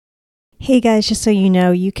Hey guys, just so you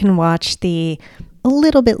know, you can watch the a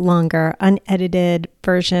little bit longer unedited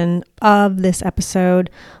version of this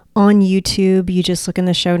episode on YouTube. You just look in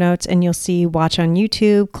the show notes and you'll see watch on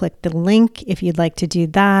YouTube. Click the link if you'd like to do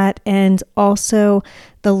that. And also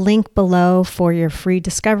the link below for your free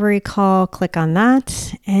discovery call. Click on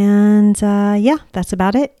that. And yeah, that's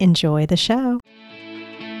about it. Enjoy the show.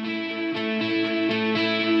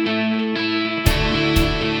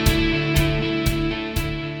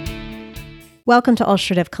 Welcome to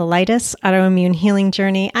Ulcerative Colitis, Autoimmune Healing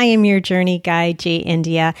Journey. I am your journey guide, Jay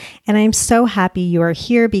India, and I'm so happy you are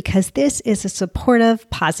here because this is a supportive,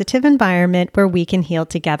 positive environment where we can heal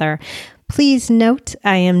together. Please note,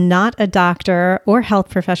 I am not a doctor or health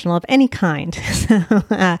professional of any kind.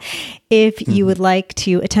 So if you would like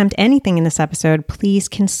to attempt anything in this episode, please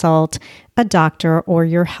consult a doctor or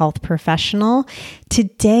your health professional.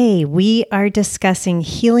 Today, we are discussing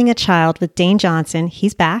healing a child with Dane Johnson.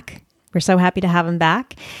 He's back. We're so happy to have him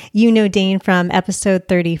back. You know Dane from episode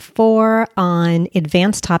 34 on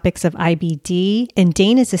advanced topics of IBD. And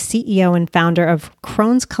Dane is the CEO and founder of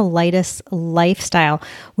Crohn's Colitis Lifestyle,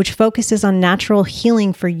 which focuses on natural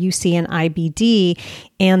healing for UC and IBD.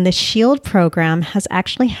 And the SHIELD program has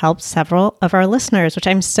actually helped several of our listeners, which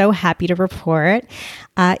I'm so happy to report.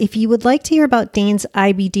 If you would like to hear about Dane's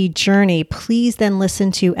IBD journey, please then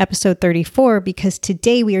listen to episode 34, because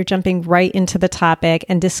today we are jumping right into the topic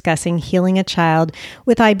and discussing healing a child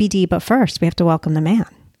with IBD. But first, we have to welcome the man.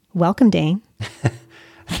 Welcome, Dane.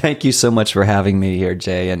 Thank you so much for having me here,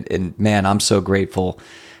 Jay. And man, I'm so grateful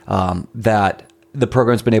that the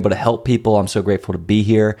program's been able to help people. I'm so grateful to be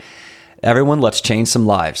here. Everyone, let's change some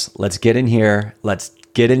lives. Let's get in here. Let's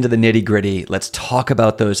get into the nitty gritty. Let's talk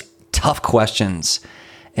about those tough questions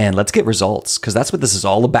and let's get results, because that's what this is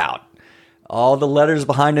all about. All the letters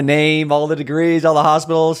behind a name, all the degrees, all the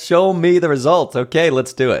hospitals, show me the results. Okay,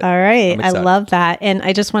 let's do it. All right. I love that. And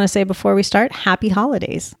I just want to say before we start, happy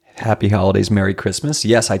holidays. Happy holidays. Merry Christmas.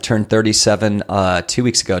 Yes, I turned 37 2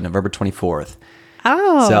 weeks ago, November 24th.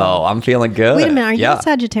 Oh. So I'm feeling good. Wait a minute. Are you a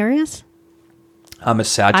Sagittarius? I'm a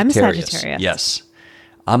Sagittarius. Yes.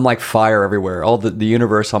 I'm like fire everywhere. All the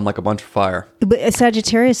universe, I'm like a bunch of fire. But a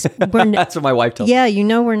Sagittarius, that's what my wife tells me. Yeah, you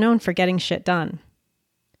know we're known for getting shit done.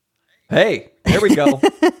 Hey, there we go.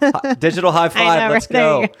 Digital high five. Let's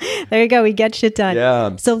go. There you go. We get shit done.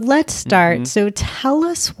 Yeah. So let's start. Mm-hmm. So tell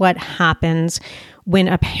us what happens when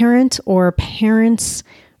a parent or parents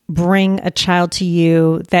bring a child to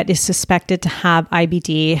you that is suspected to have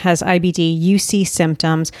IBD, has IBD, UC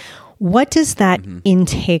symptoms. What does that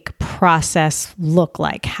intake process look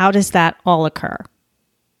like? How does that all occur?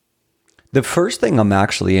 The first thing I'm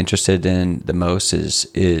actually interested in the most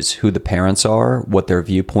is who the parents are, what their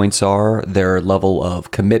viewpoints are, their level of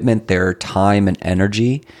commitment, their time and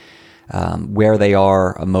energy, where they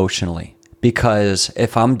are emotionally. Because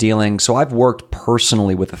if I'm dealing, so I've worked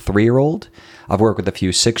personally with a 3-year-old, I've worked with a few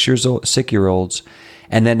 6-year-olds,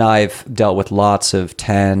 and then I've dealt with lots of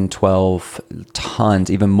 10, 12,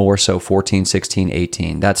 tons, even more so 14, 16,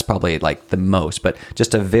 18. That's probably like the most, but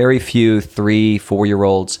just a very few 3,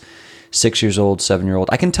 4-year-olds, 6-year-old, 7-year-old.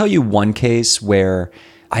 I can tell you one case where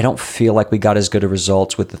I don't feel like we got as good of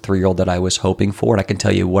results with the 3-year-old that I was hoping for. And I can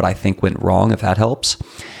tell you what I think went wrong, if that helps.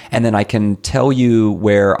 And then I can tell you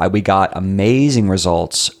where we got amazing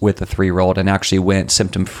results with the 3-year-old and actually went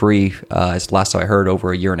symptom-free, as last I heard,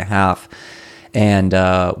 over a year and a half. And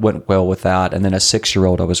went well with that. And then a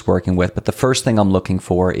 6-year-old I was working with. But the first thing I'm looking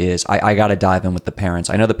for is I got to dive in with the parents.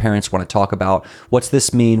 I know the parents want to talk about what's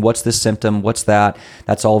this mean? What's this symptom? What's that?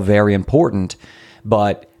 That's all very important.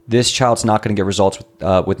 But this child's not going to get results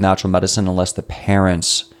with natural medicine unless the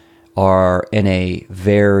parents are in a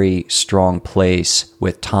very strong place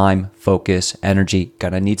with time, focus, energy. You're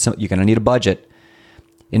going to need a budget.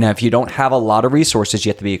 You know, if you don't have a lot of resources,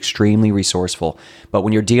 you have to be extremely resourceful. But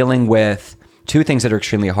when you're dealing with two things that are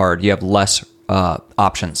extremely hard, you have less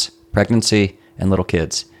options: pregnancy and little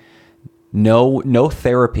kids. No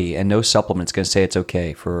therapy and no supplements going to say it's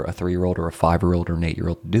okay for a 3-year-old or a 5-year-old or an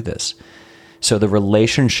 8-year-old to do this. So the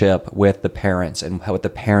relationship with the parents and what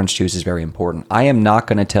the parents choose is very important. I am not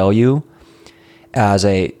going to tell you as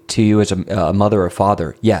a mother or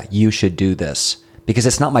father, yeah, you should do this, because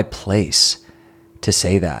it's not my place to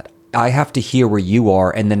say that. I have to hear where you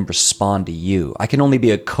are and then respond to you. I can only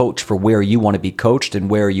be a coach for where you want to be coached and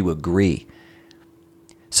where you agree.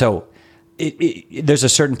 So there's a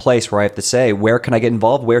certain place where I have to say, where can I get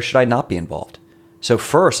involved? Where should I not be involved? So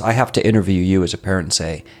first, I have to interview you as a parent and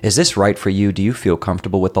say, is this right for you? Do you feel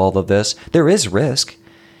comfortable with all of this? There is risk.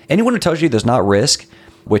 Anyone who tells you there's not risk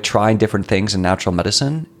with trying different things in natural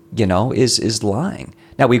medicine, is lying.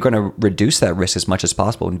 Now, we're going to reduce that risk as much as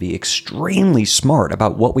possible and be extremely smart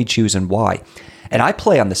about what we choose and why. And I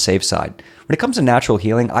play on the safe side. When it comes to natural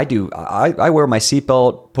healing, I wear my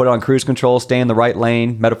seatbelt, put on cruise control, stay in the right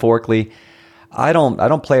lane, metaphorically. I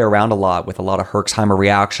don't play around a lot with a lot of Herxheimer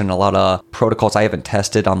reaction, a lot of protocols I haven't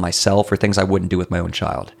tested on myself or things I wouldn't do with my own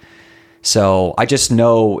child. So I just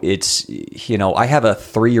know it's, I have a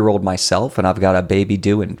 3-year-old myself and I've got a baby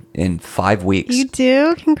due in 5 weeks. You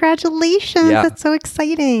do? Congratulations. Yeah. That's so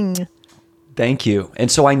exciting. Thank you.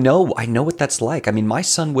 And so I know what that's like. I mean, my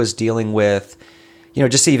son was dealing with,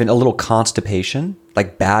 just even a little constipation,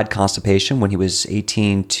 like bad constipation when he was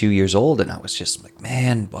 2 years old. And I was just like,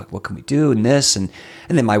 man, what can we do? And this, and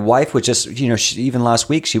then my wife was just, even last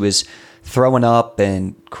week, she was throwing up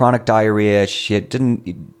and chronic diarrhea. She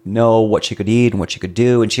didn't know what she could eat and what she could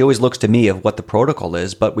do. And she always looks to me of what the protocol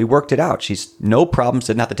is, but we worked it out. She's no problems,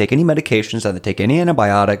 didn't have to take any medications, didn't have to take any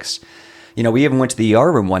antibiotics. We even went to the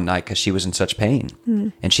ER room one night because she was in such pain.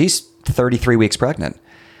 And she's 33 weeks pregnant.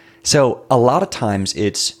 So a lot of times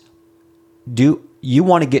it's, do you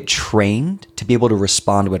want to get trained to be able to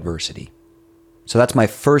respond to adversity? So that's my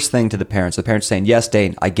first thing to the parents. The parents saying, yes,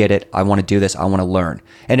 Dane, I get it. I want to do this. I want to learn.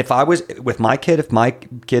 And if I was with my kid, if my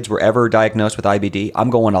kids were ever diagnosed with IBD, I'm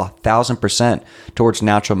going 1,000% towards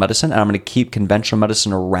natural medicine. And I'm going to keep conventional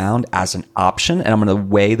medicine around as an option. And I'm going to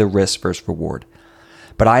weigh the risk versus reward.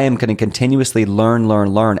 But I am going to continuously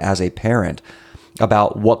learn as a parent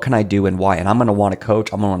about what can I do and why. And I'm going to want a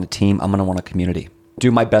coach. I'm going to want a team. I'm going to want a community.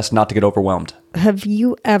 Do my best not to get overwhelmed. Have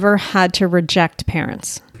you ever had to reject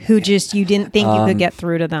parents who just, you didn't think you could get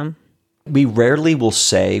through to them? We rarely will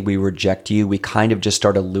say we reject you. We kind of just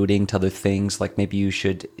start alluding to other things like maybe you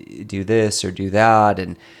should do this or do that.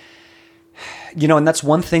 And, and that's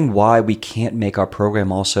one thing why we can't make our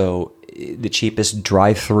program also the cheapest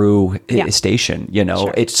drive-through station.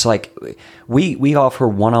 Sure. It's like we offer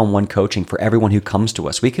one-on-one coaching for everyone who comes to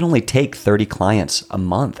us. We can only take 30 clients a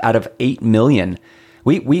month out of 8 million.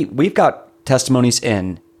 We've got testimonies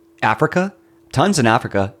in Africa, tons in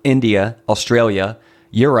Africa, India, Australia,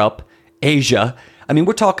 Europe, Asia. I mean,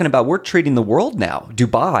 we're treating the world now,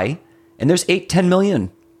 Dubai, and there's 10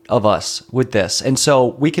 million of us with this. And so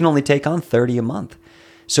we can only take on 30 a month.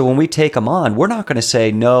 So when we take them on, we're not going to say,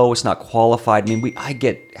 no, it's not qualified. I mean, I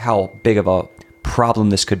get how big of a problem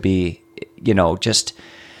this could be,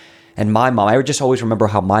 and my mom, I just always remember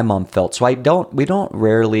how my mom felt. So we don't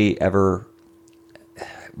rarely ever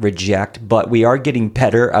reject, but we are getting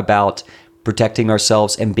better about protecting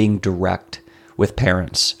ourselves and being direct with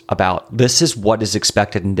parents about this is what is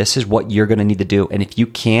expected and this is what you're going to need to do. And if you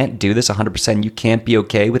can't do this 100%, you can't be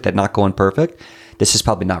okay with it not going perfect, this is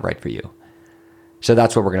probably not right for you. So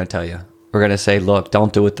that's what we're going to tell you. We're going to say, look,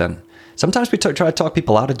 don't do it then. Sometimes we try to talk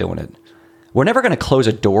people out of doing it. We're never going to close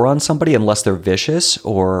a door on somebody unless they're vicious,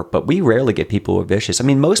 but we rarely get people who are vicious. I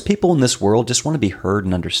mean, most people in this world just want to be heard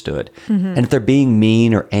and understood. Mm-hmm. And if they're being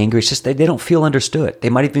mean or angry, it's just they don't feel understood. They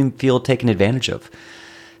might even feel taken advantage of.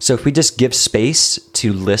 So if we just give space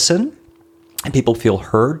to listen and people feel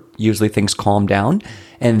heard, usually things calm down.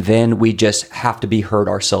 And then we just have to be heard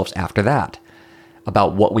ourselves after that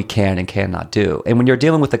about what we can and cannot do. And when you're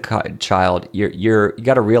dealing with a child, you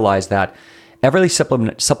got to realize that every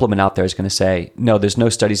supplement out there is going to say, no, there's no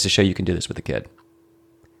studies to show you can do this with a kid.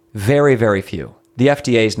 Very, very few. The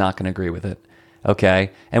FDA is not going to agree with it.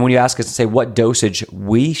 Okay. And when you ask us to say what dosage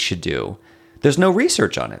we should do, there's no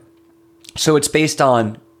research on it. So it's based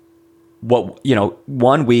on what,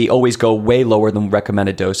 one, we always go way lower than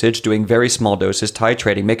recommended dosage, doing very small doses,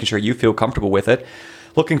 titrating, making sure you feel comfortable with it,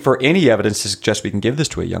 looking for any evidence to suggest we can give this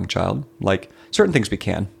to a young child, like certain things we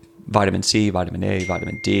can. Vitamin C, vitamin A,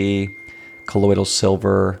 vitamin D, colloidal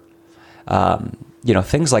silver,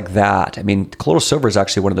 things like that. I mean, colloidal silver is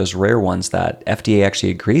actually one of those rare ones that FDA actually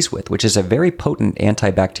agrees with, which is a very potent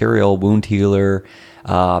antibacterial, wound healer,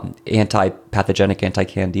 anti-pathogenic,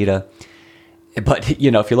 anti-candida. But, if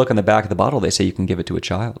you look on the back of the bottle, they say you can give it to a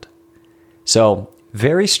child. So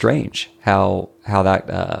very strange how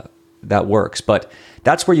that works. But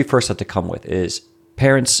that's where you first have to come with is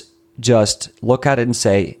parents just look at it and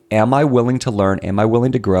say, am I willing to learn? Am I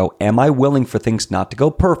willing to grow? Am I willing for things not to go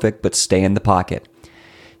perfect, but stay in the pocket?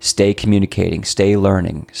 Stay communicating, stay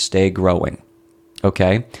learning, stay growing.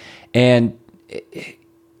 Okay? And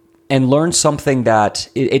learn something that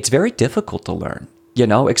it's very difficult to learn.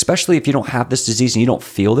 Especially if you don't have this disease and you don't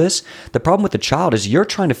feel this. The problem with the child is you're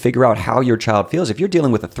trying to figure out how your child feels. If you're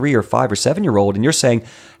dealing with a 3 or 5 or 7-year-old and you're saying,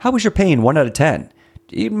 how was your pain? 1 out of 10.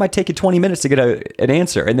 It might take you 20 minutes to get an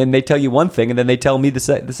answer. And then they tell you one thing and then they tell me the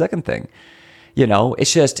second thing.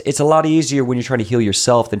 It's a lot easier when you're trying to heal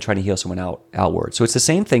yourself than trying to heal someone outward. So it's the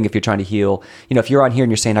same thing if you're trying to heal, if you're on here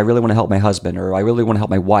and you're saying, I really want to help my husband, or I really want to help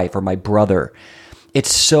my wife or my brother.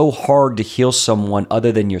 It's so hard to heal someone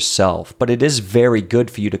other than yourself, but it is very good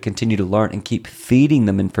for you to continue to learn and keep feeding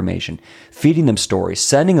them information, feeding them stories,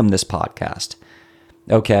 sending them this podcast.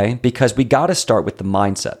 Okay? Because we got to start with the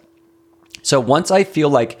mindset. So once I feel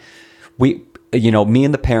like me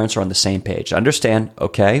and the parents are on the same page, understand,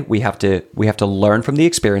 okay, we have to learn from the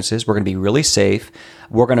experiences. We're going to be really safe.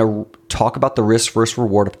 We're going to talk about the risk versus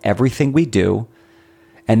reward of everything we do.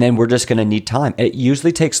 And then we're just going to need time. It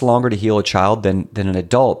usually takes longer to heal a child than an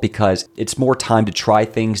adult because it's more time to try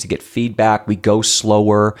things, to get feedback. We go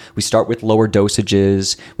slower. We start with lower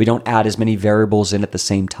dosages. We don't add as many variables in at the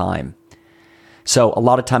same time. So a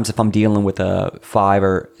lot of times if I'm dealing with a 5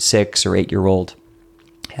 or 6 or 8-year-old,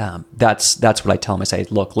 that's what I tell them. I say,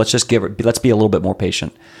 look, let's be a little bit more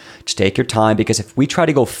patient. Just take your time, because if we try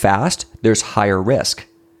to go fast, there's higher risk.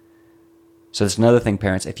 So that's another thing,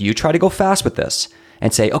 parents. If you try to go fast with this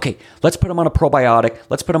and say, okay, let's put them on a probiotic,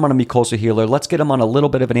 let's put them on a mucosal healer, let's get them on a little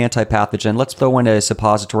bit of an antipathogen, let's throw in a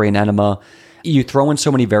suppository and enema. You throw in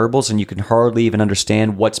so many variables and you can hardly even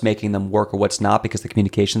understand what's making them work or what's not because the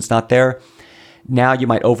communication's not there. Now you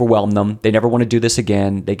might overwhelm them. They never want to do this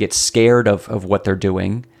again. They get scared of what they're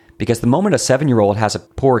doing, because the moment a 7-year-old has a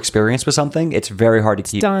poor experience with something, it's very hard to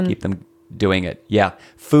keep them doing it. Yeah.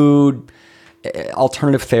 Food,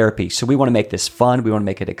 alternative therapy. So we want to make this fun. We want to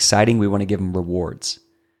make it exciting. We want to give them rewards.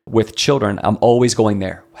 With children, I'm always going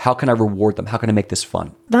there. How can I reward them? How can I make this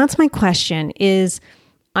fun? That's my question is,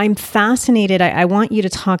 I'm fascinated. I want you to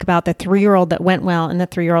talk about the 3-year-old that went well and the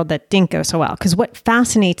 3-year-old that didn't go so well. Because what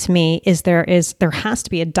fascinates me is there has to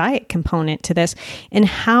be a diet component to this. And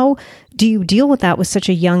how do you deal with that with such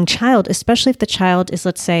a young child, especially if the child is,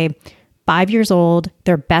 let's say, 5 years old,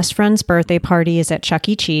 their best friend's birthday party is at Chuck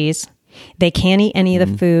E. Cheese. They can't eat any of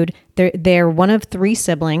the food. They're one of 3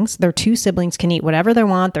 siblings. Their 2 siblings can eat whatever they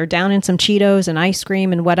want. They're down in some Cheetos and ice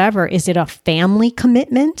cream and whatever. Is it a family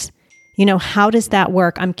commitment? How does that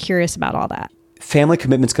work? I'm curious about all that. Family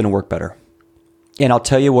commitment's going to work better. And I'll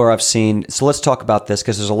tell you where I've seen. So let's talk about this,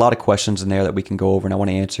 because there's a lot of questions in there that we can go over, and I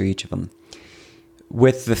want to answer each of them.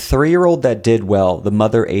 With the 3-year-old that did well, the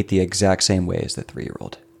mother ate the exact same way as the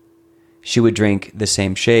 3-year-old. She would drink the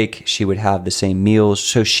same shake. She would have the same meals.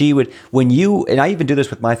 So she would, and I even do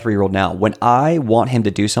this with my 3-year-old now. When I want him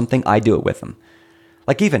to do something, I do it with him.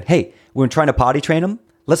 Like even, hey, when we're trying to potty train him,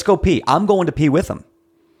 let's go pee. I'm going to pee with him.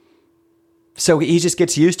 So he just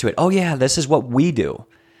gets used to it. Oh yeah, this is what we do.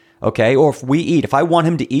 Okay. Or if I want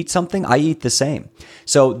him to eat something, I eat the same.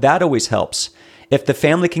 So that always helps. If the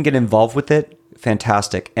family can get involved with it,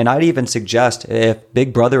 fantastic. And I'd even suggest, if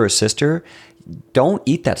big brother or sister, don't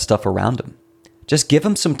eat that stuff around them. Just give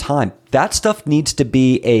them some time. That stuff needs to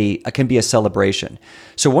can be a celebration.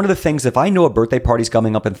 So one of the things, if I know a birthday party's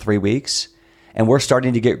coming up in 3 weeks and we're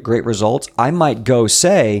starting to get great results, I might go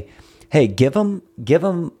say, hey, give them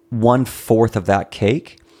 1/4 of that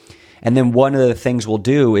cake. And then one of the things we'll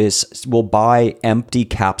do is we'll buy empty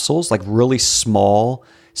capsules, like really small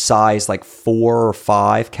size, like 4 or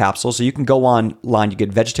 5 capsules. So you can go online, you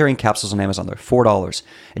get vegetarian capsules on Amazon. They're $4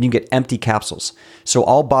 and you can get empty capsules. So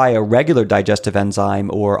I'll buy a regular digestive enzyme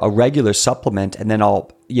or a regular supplement. And then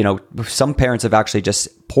some parents have actually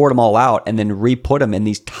just poured them all out and then re-put them in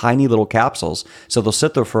these tiny little capsules. So they'll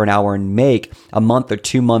sit there for an hour and make a month or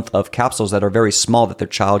 2 month of capsules that are very small that their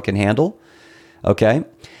child can handle. Okay.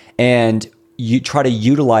 And you try to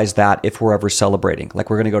utilize that if we're ever celebrating.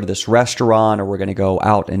 Like we're going to go to this restaurant or we're going to go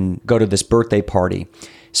out and go to this birthday party.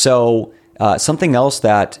 So something else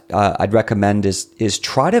that I'd recommend is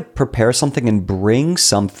try to prepare something and bring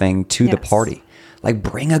something to the party. Like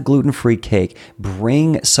bring a gluten-free cake,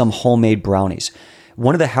 bring some homemade brownies.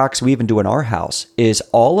 One of the hacks we even do in our house is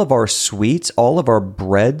all of our sweets, all of our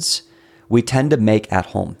breads, we tend to make at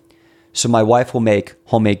home. So my wife will make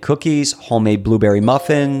homemade cookies, homemade blueberry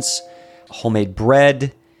muffins, homemade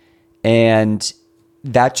bread, and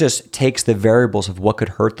that just takes the variables of what could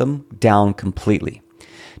hurt them down completely.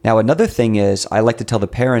 Now, another thing is, I like to tell the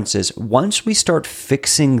parents is, once we start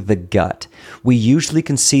fixing the gut, we usually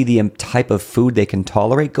can see the type of food they can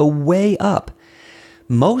tolerate go way up.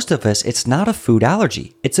 Most of us, it's not a food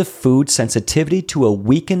allergy. It's a food sensitivity to a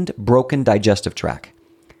weakened, broken digestive tract.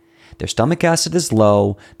 Their stomach acid is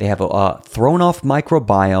low. They have a thrown off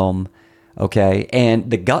microbiome. Okay. And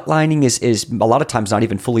the gut lining is a lot of times not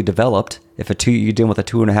even fully developed. If you're dealing with a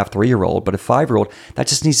 2.5, 3-year-old, but a 5-year-old, that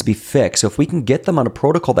just needs to be fixed. So if we can get them on a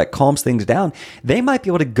protocol that calms things down, they might be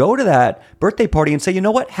able to go to that birthday party and say, you know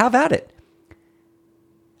what, have at it.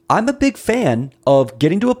 I'm a big fan of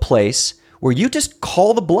getting to a place where you just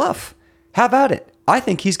call the bluff. Have at it. I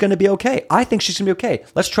think he's going to be okay. I think she's going to be okay.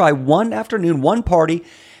 Let's try one afternoon, one party.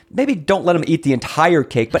 Maybe don't let them eat the entire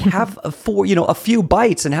cake, but have a few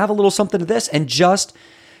bites and have a little something of this and just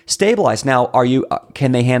stabilize. Now,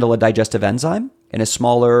 can they handle a digestive enzyme in a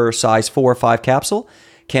smaller size 4 or 5 capsule?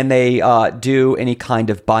 Can they do any kind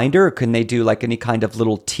of binder? Can they do like any kind of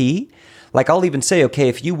little tea? Like I'll even say, okay,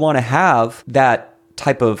 if you want to have that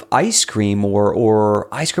type of ice cream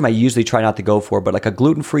or ice cream I usually try not to go for, but like a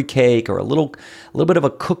gluten-free cake or a little bit of a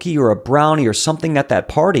cookie or a brownie or something at that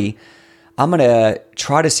party, I'm going to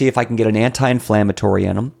try to see if I can get an anti-inflammatory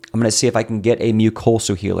in them. I'm going to see if I can get a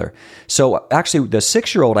mucosal healer. So actually the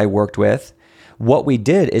 6-year-old I worked with, what we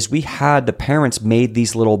did is we had the parents made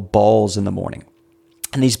these little balls in the morning,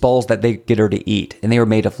 and these balls that they get her to eat. And they were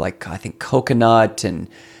made of like, I think coconut and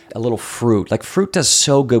a little fruit. Like fruit does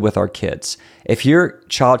so good with our kids. If your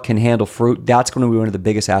child can handle fruit, that's going to be one of the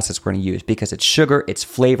biggest assets we're going to use because it's sugar, it's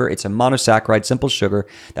flavor, it's a monosaccharide, simple sugar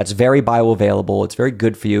that's very bioavailable. It's very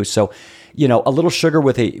good for you. So, a little sugar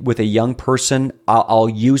with a young person, I'll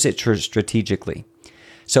use it strategically.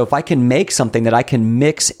 So if I can make something that I can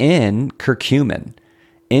mix in curcumin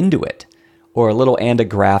into it, or a little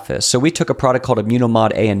antigraphis. So we took a product called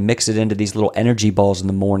Immunomod A and mixed it into these little energy balls in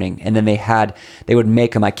the morning. And then they would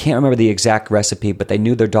make them. I can't remember the exact recipe, but they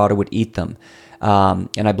knew their daughter would eat them.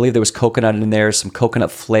 And I believe there was coconut in there, some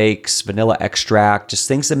coconut flakes, vanilla extract, just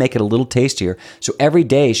things that make it a little tastier. So every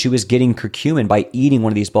day she was getting curcumin by eating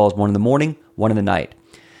one of these balls, one in the morning, one in the night.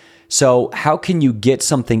 So how can you get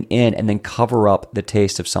something in and then cover up the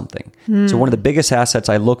taste of something? So one of the biggest assets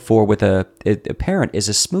I look for with a parent is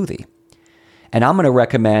a smoothie. And I'm going to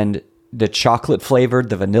recommend the chocolate flavored,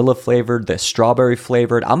 the vanilla flavored, the strawberry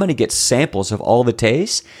flavored. I'm going to get samples of all the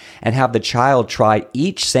tastes and have the child try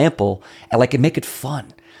each sample and make it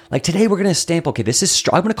fun. Like today we're going to sample, okay,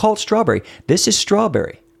 I'm going to call it strawberry. This is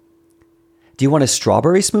strawberry. Do you want a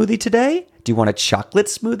strawberry smoothie today? Do you want a chocolate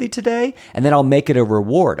smoothie today? And then I'll make it a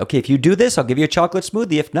reward. Okay, if you do this, I'll give you a chocolate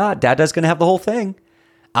smoothie. If not, Dada's going to have the whole thing.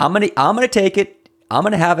 I'm going to take it. I'm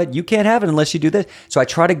going to have it. You can't have it unless you do this. So I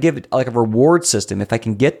try to give it like a reward system. If I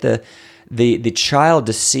can get the child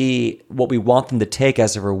to see what we want them to take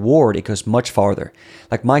as a reward, it goes much farther.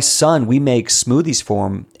 Like my son, we make smoothies for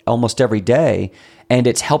him almost every day, and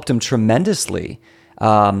it's helped him tremendously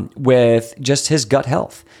with just his gut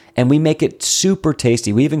health. And we make it super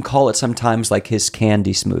tasty. We even call it sometimes like his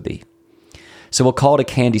candy smoothie. So we'll call it a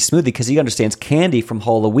candy smoothie because he understands candy from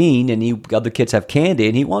Halloween, and other kids have candy,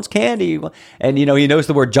 and he wants candy. And, he knows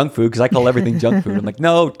the word junk food because I call everything junk food. I'm like,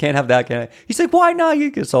 no, can't have that. Can't. He's like, why not? He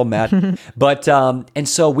gets all mad. But, and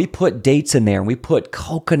so we put dates in there, and we put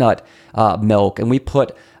coconut milk, and we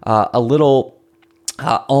put a little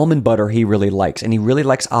almond butter he really likes. And he really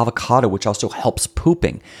likes avocado, which also helps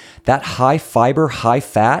pooping. That high fiber, high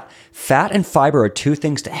fat and fiber are two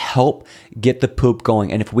things to help get the poop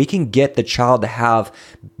going. And if we can get the child to have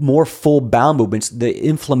more full bowel movements, the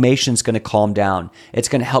inflammation is going to calm down. It's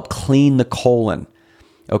going to help clean the colon.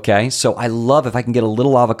 Okay, so I love if I can get a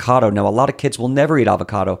little avocado. Now, a lot of kids will never eat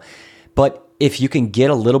avocado, but if you can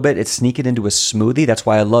get a little bit and sneak it into a smoothie, that's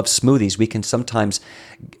why I love smoothies. We can sometimes,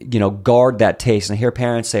 guard that taste. And I hear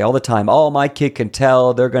parents say all the time, oh, my kid can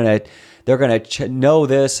tell, they're going to know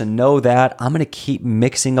this and know that. I'm going to keep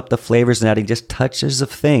mixing up the flavors and adding just touches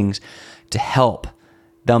of things to help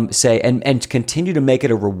them say, and continue to make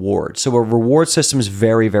it a reward. So a reward system is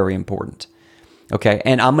very, very important. Okay.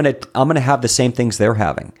 And I'm going to have the same things they're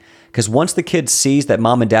having. Because once the kid sees that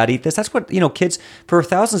mom and dad eat this, that's what, kids, for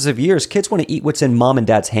thousands of years, kids want to eat what's in mom and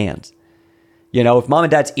dad's hands. If mom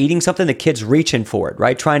and dad's eating something, the kid's reaching for it,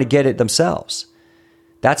 right? Trying to get it themselves.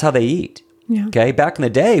 That's how they eat. Yeah. Okay. Back in the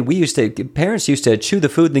day, parents used to chew the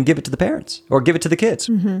food and then give it to the parents or give it to the kids.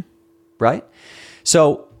 Mm-hmm. Right?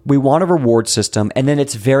 So we want a reward system, and then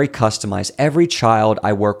it's very customized. Every child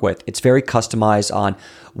I work with, it's very customized on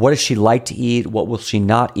what does she like to eat? What will she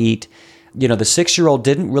not eat? The 6-year-old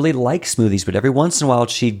didn't really like smoothies, but every once in a while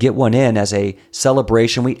she'd get one in as a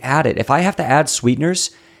celebration. We'd add it. If I have to add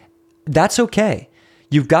sweeteners, that's okay.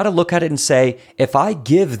 You've got to look at it and say, if I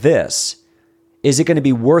give this, is it going to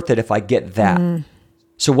be worth it if I get that? Mm.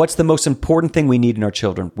 So what's the most important thing we need in our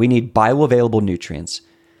children? We need bioavailable nutrients,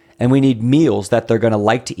 and we need meals that they're going to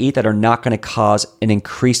like to eat that are not going to cause an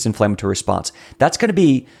increased inflammatory response. That's going to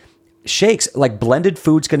be shakes, like blended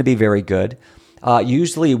food's going to be very good.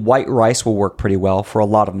 Usually white rice will work pretty well for a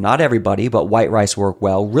lot of them. Not everybody, but white rice will work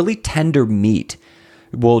well. Really tender meat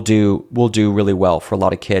will do really well for a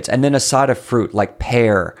lot of kids. And then a side of fruit like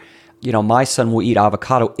pear. My son will eat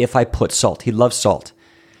avocado if I put salt. He loves salt.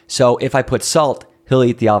 So if I put salt, he'll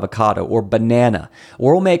eat the avocado or banana,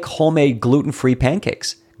 or we'll make homemade gluten-free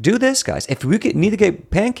pancakes. Do this, guys. If we need to get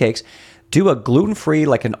pancakes, do a gluten-free,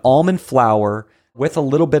 like an almond flour with a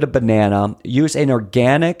little bit of banana, use an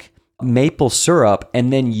organic maple syrup,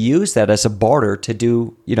 and then use that as a barter to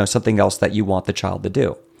do, something else that you want the child to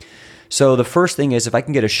do. So the first thing is, if I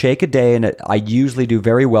can get a shake a day, and I usually do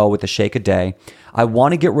very well with a shake a day, I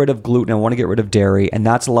want to get rid of gluten, I want to get rid of dairy, and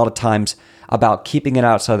that's a lot of times about keeping it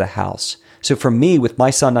outside of the house. So for me, with my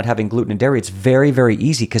son not having gluten and dairy, it's very, very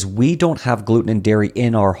easy because we don't have gluten and dairy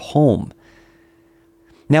in our home.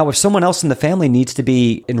 Now, if someone else in the family needs to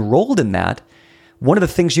be enrolled in that, one of the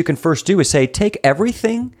things you can first do is say, take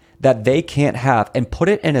everything that they can't have and put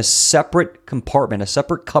it in a separate compartment, a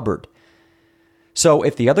separate cupboard. So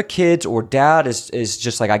if the other kids or dad is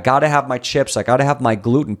just like, I got to have my chips, I got to have my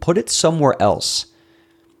gluten, put it somewhere else.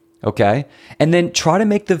 Okay? And then try to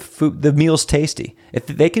make the meals tasty. If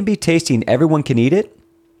they can be tasty and everyone can eat it,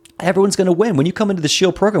 everyone's going to win. When you come into the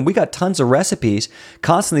Shield program, we got tons of recipes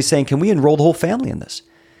constantly saying, can we enroll the whole family in this?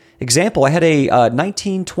 Example, I had a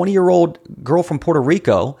 19, 20-year-old girl from Puerto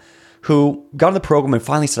Rico who got in the program and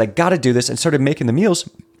finally said, I got to do this, and started making the meals.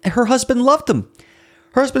 And her husband loved them.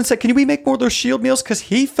 Her husband said, can we make more of those Shield meals? Because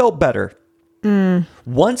he felt better.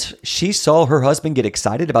 Once she saw her husband get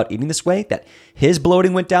excited about eating this way, that his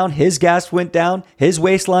bloating went down, his gas went down, his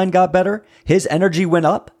waistline got better, his energy went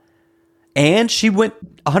up, and she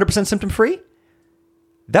went 100% symptom-free,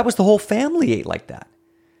 that was the whole family ate like that.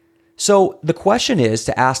 So the question is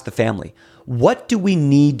to ask the family, what do we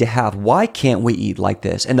need to have? Why can't we eat like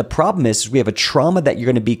this? And the problem is we have a trauma that you're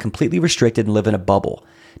going to be completely restricted and live in a bubble.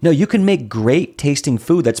 No, you can make great tasting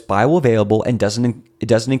food that's bioavailable and it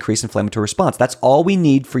doesn't increase inflammatory response. That's all we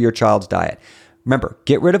need for your child's diet. Remember,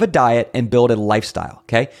 get rid of a diet and build a lifestyle,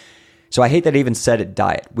 okay? So I hate that I even said it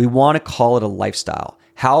diet. We want to call it a lifestyle.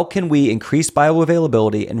 How can we increase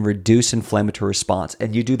bioavailability and reduce inflammatory response?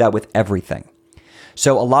 And you do that with everything.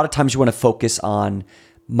 So a lot of times you want to focus on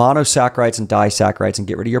monosaccharides and disaccharides and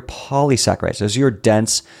get rid of your polysaccharides. Those are your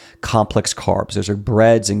dense, complex carbs. Those are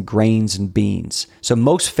breads and grains and beans. So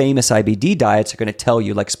most famous IBD diets are going to tell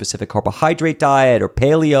you, like specific carbohydrate diet or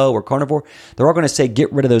paleo or carnivore, they're all going to say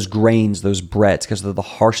get rid of those grains, those breads, because they're the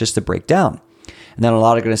harshest to break down. And then a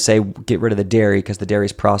lot are going to say, get rid of the dairy because the dairy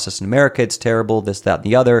is processed in America. It's terrible, this, that, and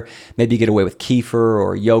the other. Maybe you get away with kefir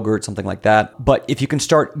or yogurt, something like that. But if you can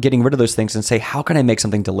start getting rid of those things and say, how can I make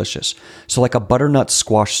something delicious? So like a butternut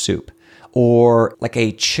squash soup or like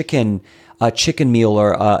a chicken meal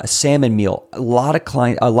or a salmon meal. A lot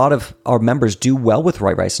of our members do well with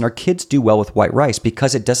white rice, and our kids do well with white rice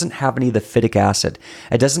because it doesn't have any of the phytic acid.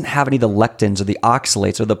 It doesn't have any of the lectins or the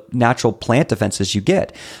oxalates or the natural plant defenses you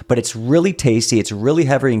get. But it's really tasty. It's really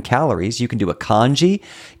heavy in calories. You can do a congee.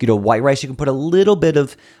 You can do a white rice. You can put a little bit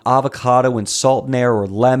of avocado and salt in there, or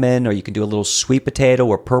lemon, or you can do a little sweet potato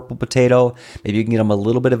or purple potato. Maybe you can get them a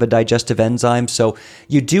little bit of a digestive enzyme. So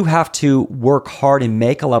you do have to work hard and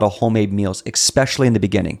make a lot of homemade meals, especially in the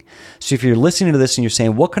beginning. So if you're listening to this and you're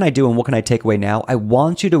saying, what can I do and what can I take away now? I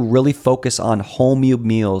want you to really focus on homemade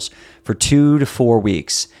meals for 2 to 4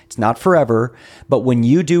 weeks. It's not forever, but when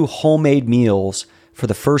you do homemade meals for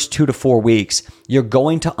the first 2 to 4 weeks, you're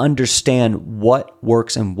going to understand what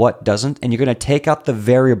works and what doesn't, and you're going to take out the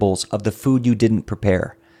variables of the food you didn't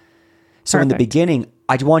prepare. So in the beginning,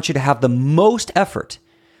 I want you to have the most effort.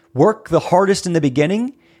 Work the hardest in the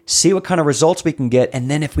beginning, see what kind of results we can get, and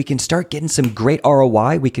then if we can start getting some great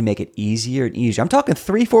ROI, we can make it easier and easier. I'm talking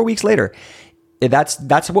 3-4 weeks later. That's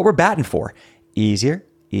what we're batting for. Easier,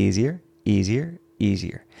 easier, easier,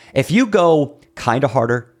 easier. If you go kind of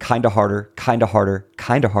harder, kind of harder, kind of harder,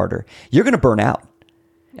 kind of harder, you're going to burn out.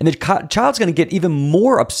 And the child's going to get even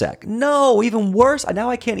more upset. No, even worse. Now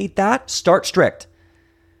I can't eat that. Start strict.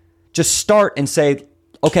 Just start and say,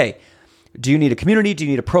 okay, do you need a community? Do you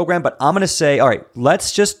need a program? But I'm going to say, all right,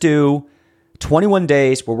 let's just do 21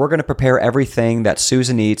 days where we're going to prepare everything that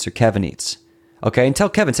Susan eats or Kevin eats. Okay. And tell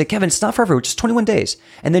Kevin, say, Kevin, it's not for everyone, just 21 days.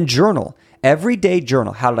 And then journal. Every day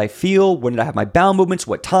journal. How did I feel? When did I have my bowel movements?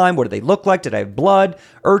 What time? What did they look like? Did I have blood?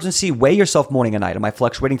 Urgency? Weigh yourself morning and night. Am I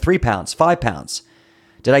fluctuating 3 pounds, 5 pounds?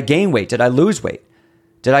 Did I gain weight? Did I lose weight?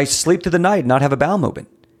 Did I sleep through the night and not have a bowel movement?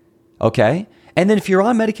 Okay. And then if you're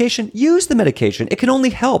on medication, use the medication. It can only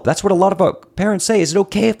help. That's what a lot of our parents say. Is it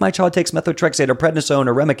okay if my child takes methotrexate or prednisone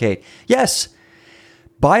or Remicade? Yes.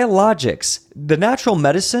 Biologics, the natural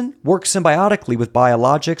medicine works symbiotically with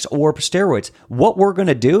biologics or steroids. What we're going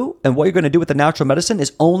to do and what you're going to do with the natural medicine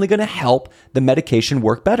is only going to help the medication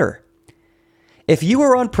work better. If you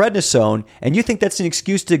are on prednisone and you think that's an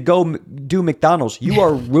excuse to go do McDonald's, you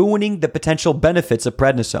are ruining the potential benefits of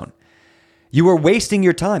prednisone. You are wasting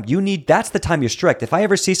your time. That's the time you're strict. If I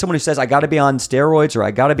ever see someone who says, I got to be on steroids or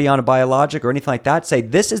I got to be on a biologic or anything like that, say,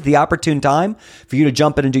 this is the opportune time for you to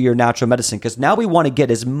jump in and do your natural medicine. Because now we want to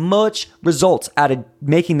get as much results out of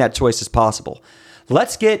making that choice as possible.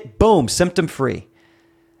 Let's get, boom, symptom-free.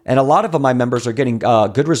 And a lot of my members are getting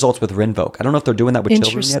good results with Rinvoq. I don't know if they're doing that with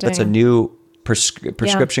children yet. That's a new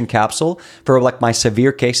prescription capsule for like my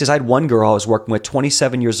severe cases. I had one girl I was working with,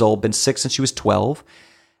 27 years old, been sick since she was 12.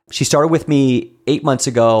 She started with me 8 months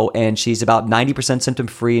ago, and she's about 90%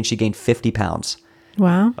 symptom-free, and she gained 50 pounds.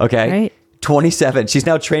 Wow. Okay. Great. 27. She's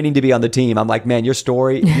now training to be on the team. I'm like, man, your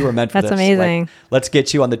story, you were meant for That's this. amazing. Like, let's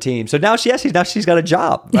get you on the team. So now she's got a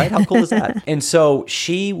job, right? How cool is that? And so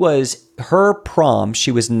her prom,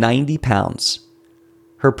 she was 90 pounds.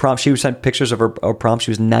 Her prom, she sent pictures of her prom.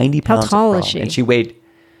 She was 90 pounds. How tall is she? And she weighed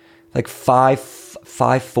like 5'4",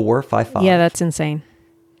 5'5". Yeah, that's insane.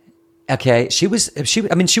 Okay, she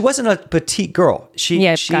wasn't a petite girl.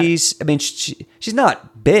 She's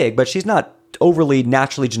not big, but she's not overly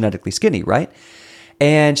naturally genetically skinny, right?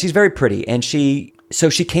 And she's very pretty. And she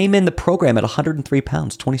came in the program at 103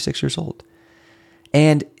 pounds, 26 years old.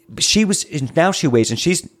 And now she weighs, and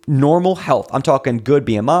she's normal health. I'm talking good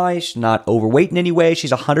BMI. She's not overweight in any way.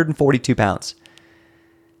 She's 142 pounds.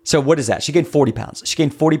 So what is that? She gained 40 pounds. She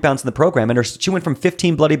gained 40 pounds in the program, and she went from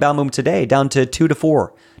 15 bloody bowel movements a day down to 2 to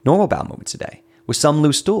 4 normal bowel movements a day with some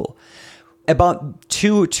loose stool. About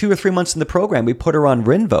two or 3 months in the program, we put her on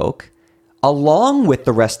Rinvoq along with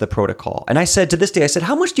the rest of the protocol. And I said to this day,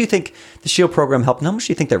 how much do you think the Shield program helped? And how much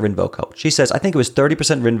do you think that Rinvoq helped? She says, I think it was 30%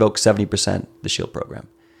 Rinvoq, 70% the Shield program.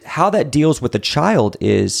 How that deals with the child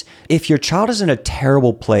is if your child is in a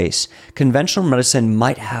terrible place, conventional medicine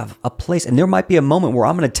might have a place. And there might be a moment where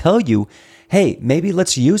I'm going to tell you, hey, maybe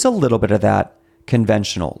let's use a little bit of that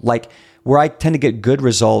conventional. Like where I tend to get good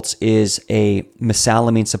results is a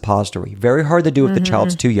mesalamine suppository. Very hard to do if the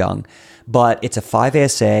child's too young, but it's a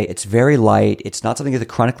 5-ASA. It's very light. It's not something that's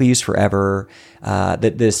chronically used forever.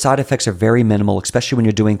 The side effects are very minimal, especially when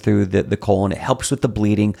you're doing through the colon. It helps with the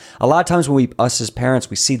bleeding. A lot of times when us as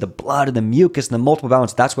parents, we see the blood and the mucus and the multiple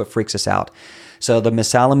balance, that's what freaks us out. So the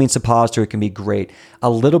mesalamine suppository can be great. A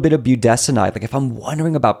little bit of budesonide. Like if I'm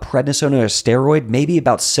wondering about prednisone or a steroid, maybe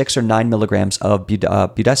about 6 or 9 milligrams of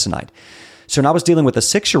budesonide. So when I was dealing with a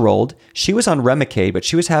 6-year-old, she was on Remicade, but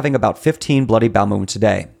she was having about 15 bloody bowel movements a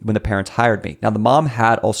day when the parents hired me. Now the mom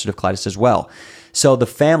had ulcerative colitis as well. So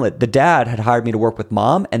the dad had hired me to work with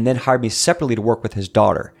mom and then hired me separately to work with his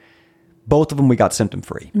daughter. Both of them, we got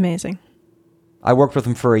symptom-free. Amazing. I worked with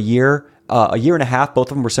them for a year and a half. Both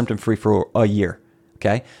of them were symptom-free for a year.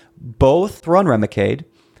 Okay. Both were on Remicade.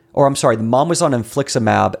 Or I'm sorry, the mom was on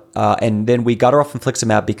infliximab, and then we got her off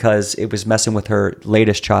infliximab because it was messing with her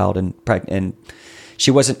latest child, and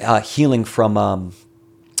she wasn't healing from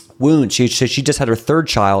wounds. She just had her third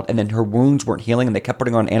child, and then her wounds weren't healing, and they kept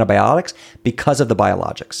putting her on antibiotics because of the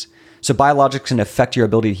biologics. So biologics can affect your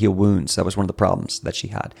ability to heal wounds. That was one of the problems that she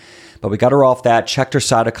had. But we got her off that, checked her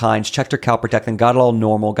cytokines, checked her calprotectin, got it all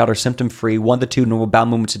normal, got her symptom-free, 1 to 2 normal bowel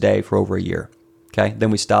movements a day for over a year. Okay,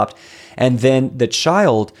 then we stopped. And then the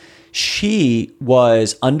child, she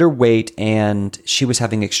was underweight and she was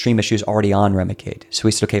having extreme issues already on Remicade. So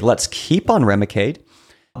we said, okay, let's keep on Remicade.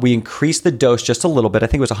 We increased the dose just a little bit. I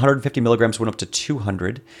think it was 150 milligrams, went up to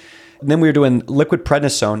 200. And then we were doing liquid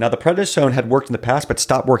prednisone. Now the prednisone had worked in the past, but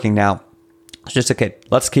stopped working now. It's just, okay,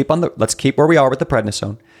 let's keep where we are with the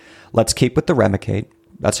prednisone. Let's keep with the Remicade.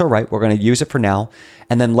 That's all right. We're going to use it for now.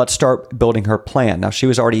 And then let's start building her plan. Now, she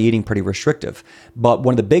was already eating pretty restrictive. But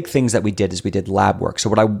one of the big things that we did is we did lab work. So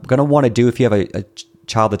what I'm going to want to do if you have a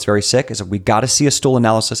child that's very sick is we got to see a stool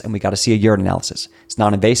analysis and we got to see a urine analysis. It's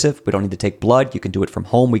non-invasive. We don't need to take blood. You can do it from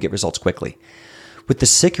home. We get results quickly. With the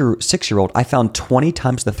 6-year-old, I found 20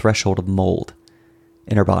 times the threshold of mold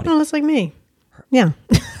in her body. Oh, that's like me. Yeah.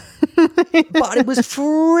 Body was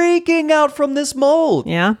freaking out from this mold.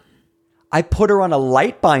 Yeah. I put her on a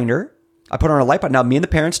light binder. Now, me and the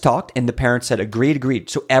parents talked, and the parents said, agreed.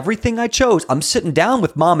 So everything I chose, I'm sitting down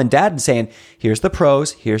with mom and dad and saying, here's the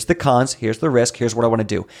pros, here's the cons, here's the risk, here's what I want to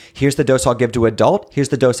do. Here's the dose I'll give to adult. Here's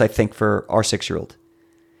the dose I think for our 6-year-old.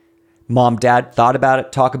 Mom, dad thought about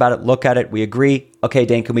it, talk about it, look at it. We agree. Okay,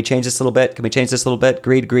 Dane, can we change this a little bit?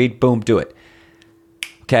 Agreed. Boom, do it.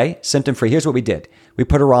 Okay, symptom-free. Here's what we did. We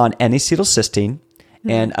put her on N-acetylcysteine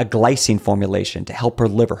and a glycine formulation to help her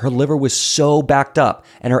liver. Her liver was so backed up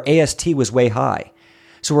and her AST was way high.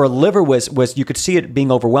 So her liver was you could see it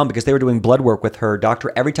being overwhelmed because they were doing blood work with her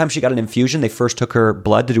doctor. Every time she got an infusion, they first took her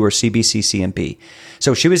blood to do her CBC CMP.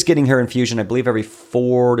 So she was getting her infusion, I believe, every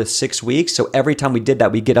 4 to 6 weeks. So every time we did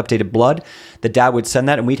that, we'd get updated blood. The dad would send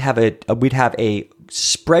that, and we'd have a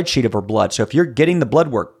spreadsheet of her blood. So if you're getting the blood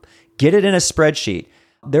work, get it in a spreadsheet.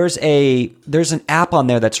 There's an app on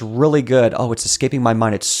there that's really good. Oh, it's escaping my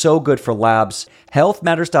mind. It's so good for labs.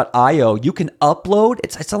 Healthmatters.io. You can upload.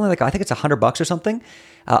 It's only like, I think it's $100 or something.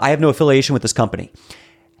 I have no affiliation with this company.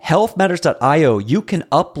 Healthmatters.io. You can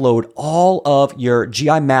upload all of your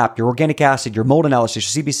GI map, your organic acid, your mold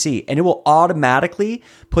analysis, your CBC, and it will automatically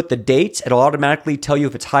put the dates. It'll automatically tell you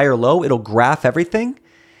if it's high or low. It'll graph everything,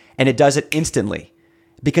 and it does it instantly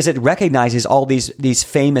because it recognizes all these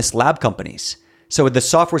famous lab companies. So the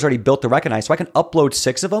software's already built to recognize. So I can upload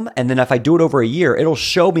 6 of them. And then if I do it over a year, it'll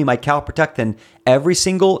show me my calprotectin every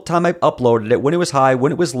single time I uploaded it, when it was high,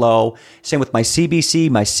 when it was low. Same with my CBC,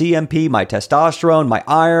 my CMP, my testosterone, my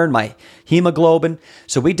iron, my hemoglobin.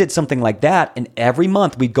 So we did something like that. And every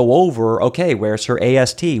month we'd go over, okay, where's her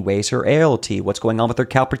AST? Where's her ALT? What's going on with her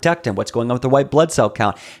calprotectin? What's going on with her white blood cell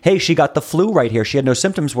count? Hey, she got the flu right here. She had no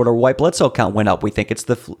symptoms, but her white blood cell count went up. We think it's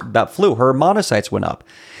that flu. Her monocytes went up.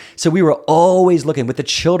 So we were always looking. With the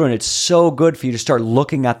children, it's so good for you to start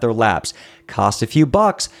looking at their labs. Costs a few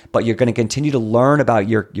bucks, but you're going to continue to learn about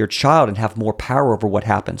your child and have more power over what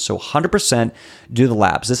happens. So 100% do the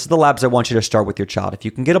labs. This is the labs I want you to start with your child. If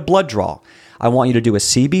you can get a blood draw, I want you to do a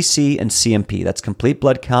CBC and CMP. That's complete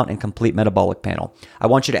blood count and complete metabolic panel. I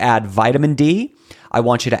want you to add vitamin D. I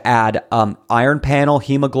want you to add iron panel,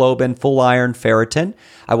 hemoglobin, full iron, ferritin.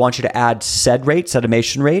 I want you to add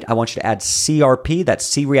sedimation rate. I want you to add CRP, that's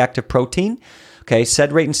C-reactive protein. Okay,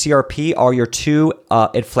 sed rate and CRP are your 2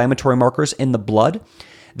 inflammatory markers in the blood.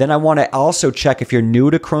 Then I want to also check, if you're new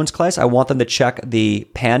to Crohn's colitis, I want them to check the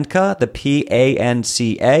PANCA, the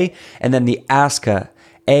PANCA, and then the ASCA,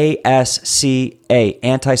 ASCA,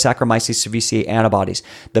 anti-Saccharomyces cerevisiae antibodies.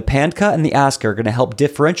 The PANCA and the ASCA are going to help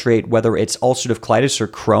differentiate whether it's ulcerative colitis or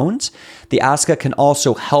Crohn's. The ASCA can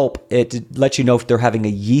also help it let you know if they're having a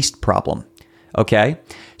yeast problem. Okay,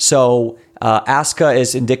 so ASCA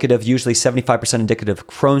is indicative, usually 75% indicative of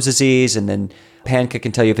Crohn's disease, and then PANCA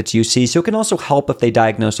can tell you if it's UC. So it can also help if they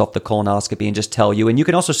diagnose off the colonoscopy and just tell you. And you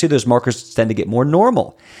can also see those markers tend to get more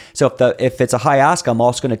normal. So if it's a high ASCA, I'm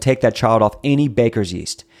also going to take that child off any baker's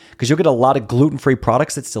yeast, because you'll get a lot of gluten-free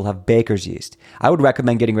products that still have baker's yeast. I would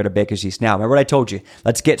recommend getting rid of baker's yeast now. Remember what I told you?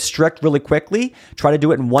 Let's get strict really quickly. Try to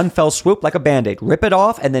do it in one fell swoop like a Band-Aid. Rip it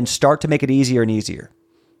off and then start to make it easier and easier.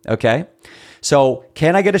 Okay? So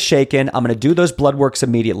can I get a shake-in? I'm going to do those blood works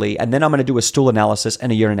immediately, and then I'm going to do a stool analysis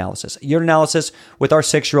and a urine analysis. Urine analysis with our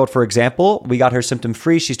 6-year-old, for example, we got her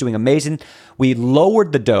symptom-free. She's doing amazing. We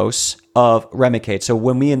lowered the dose of Remicade. So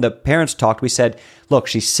when me and the parents talked, we said, look,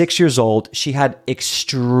 she's 6 years old. She had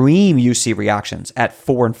extreme UC reactions at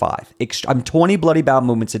 4 and 5. I'm 20 bloody bowel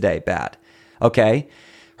movements a day, bad. Okay?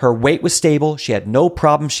 Her weight was stable. She had no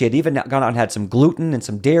problems. She had even gone out and had some gluten and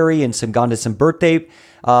some dairy and gone to some birthday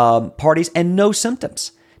parties and no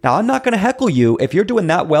symptoms. Now, I'm not going to heckle you. If you're doing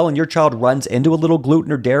that well and your child runs into a little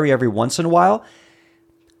gluten or dairy every once in a while,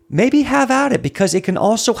 maybe have at it, because it can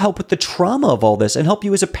also help with the trauma of all this and help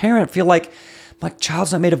you as a parent feel like my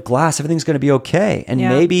child's not made of glass. Everything's going to be okay. And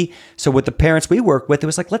maybe, so with the parents we work with, it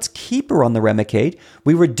was like, let's keep her on the Remicade.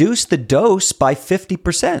 We reduced the dose by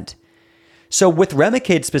 50%. So with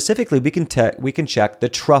Remicade specifically, we can check the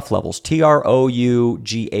trough levels,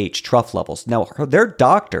 TROUGH, trough levels. Now, their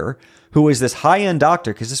doctor, who is this high-end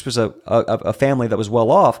doctor, because this was a family that was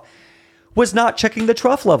well off, was not checking the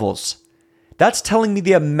trough levels. That's telling me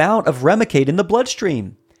the amount of Remicade in the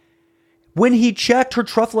bloodstream. When he checked, her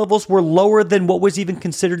trough levels were lower than what was even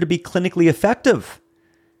considered to be clinically effective.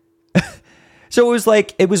 So it was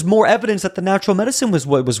like, it was more evidence that the natural medicine was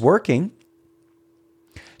what was working.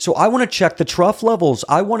 So I want to check the trough levels.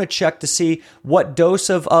 I want to check to see what dose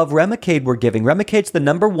of Remicade we're giving. Remicade's the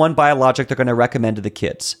number 1 biologic they're going to recommend to the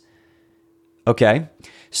kids. Okay?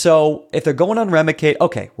 So if they're going on Remicade,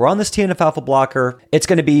 okay, we're on this TNF-alpha blocker. It's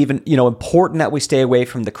going to be even, important that we stay away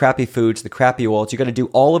from the crappy foods, the crappy oils. You're going to do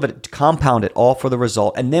all of it, compound it all for the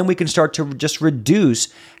result. And then we can start to just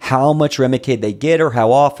reduce how much Remicade they get or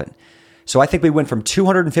how often. So I think we went from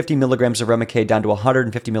 250 milligrams of Remicade down to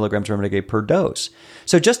 150 milligrams of Remicade per dose.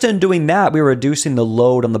 So just in doing that, we were reducing the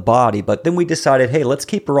load on the body. But then we decided, hey, let's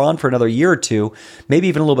keep her on for another year or two, maybe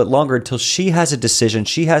even a little bit longer, until she has a decision.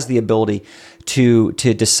 She has the ability to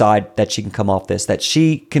decide that she can come off this, that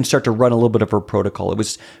she can start to run a little bit of her protocol. It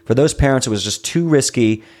was, for those parents, it was just too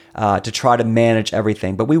risky to try to manage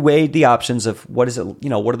everything. But we weighed the options of what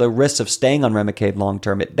are the risks of staying on Remicade long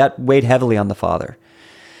term. That weighed heavily on the father.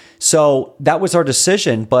 So that was our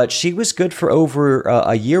decision, but she was good for over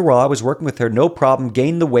a year while I was working with her. No problem,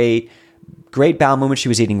 gained the weight, great bowel movement. She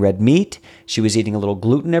was eating red meat. She was eating a little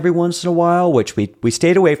gluten every once in a while, which we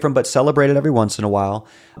stayed away from, but celebrated every once in a while.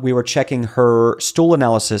 We were checking her stool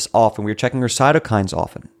analysis often. We were checking her cytokines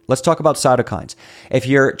often. Let's talk about cytokines. If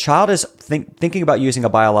your child is thinking about using a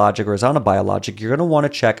biologic or is on a biologic, you're going to want to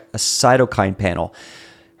check a cytokine panel.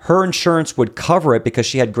 Her insurance would cover it because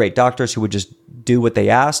she had great doctors who would just do what they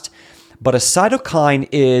asked. But a cytokine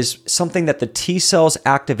is something that the T cells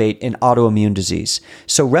activate in autoimmune disease.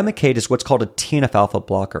 So Remicade is what's called a TNF alpha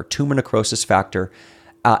blocker, tumor necrosis factor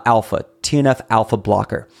alpha, TNF alpha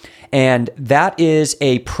blocker. And that is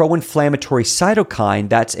a pro-inflammatory cytokine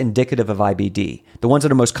that's indicative of IBD. The ones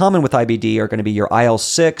that are most common with IBD are going to be your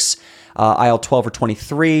IL-6, IL-12 or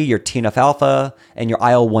 23, your TNF alpha, and your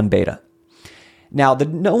IL-1 beta. Now,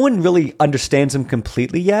 no one really understands them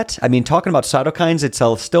completely yet. I mean, talking about cytokines, it's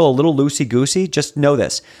still a little loosey-goosey. Just know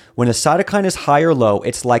this. When a cytokine is high or low,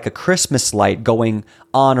 it's like a Christmas light going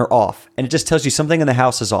on or off. And it just tells you something in the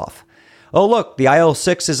house is off. Oh, look, the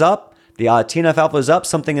IL-6 is up. The TNF alpha is up.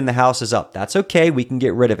 Something in the house is up. That's okay. We can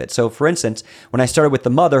get rid of it. So, for instance, when I started with the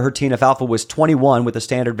mother, her TNF alpha was 21 with a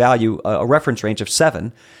standard value, a reference range of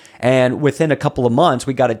 7. And within a couple of months,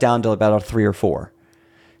 we got it down to about a 3 or 4.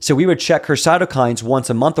 So we would check her cytokines once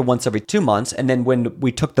a month or once every 2 months. And then when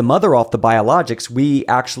we took the mother off the biologics, we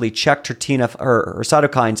actually checked her her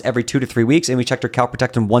cytokines every 2 to 3 weeks. And we checked her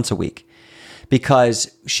calprotectin once a week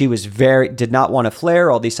because she was did not want to flare,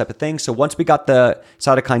 all these type of things. So once we got the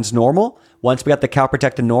cytokines normal, once we got the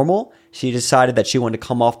calprotectin normal, she decided that she wanted to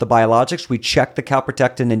come off the biologics. We checked the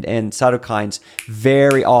calprotectin and cytokines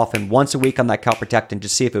very often, once a week on that calprotectin to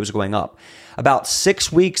see if it was going up. About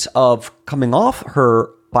 6 weeks of coming off her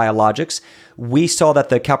biologics, we saw that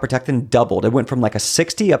the calprotectin doubled. It went from like a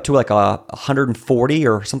 60 up to like a 140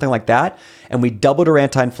 or something like that. And we doubled her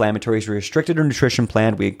anti-inflammatories, we restricted her nutrition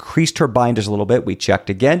plan, we increased her binders a little bit, we checked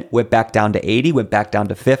again, went back down to 80, went back down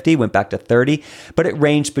to 50, went back to 30, but it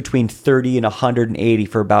ranged between 30 and 180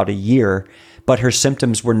 for about a year. But her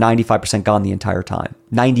symptoms were 95% gone the entire time,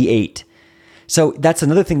 98. So that's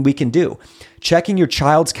another thing we can do. Checking your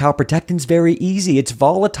child's calprotectin is very easy. It's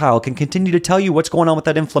volatile, can continue to tell you what's going on with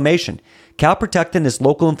that inflammation. Calprotectin is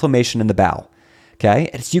local inflammation in the bowel. Okay.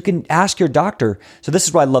 And so you can ask your doctor. So this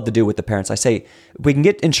is what I love to do with the parents. I say, if we can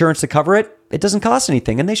get insurance to cover it, it doesn't cost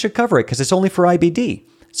anything and they should cover it because it's only for IBD.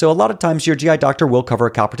 So a lot of times your GI doctor will cover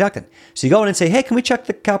a calprotectin. So you go in and say, hey, can we check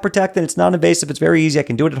the calprotectin? It's non-invasive. It's very easy. I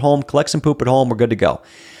can do it at home, collect some poop at home. We're good to go.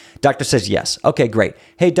 Doctor says yes. Okay, great.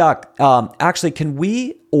 Hey, doc, actually, can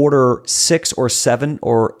we order 6 or 7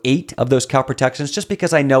 or 8 of those calprotectins just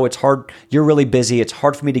because I know it's hard. You're really busy. It's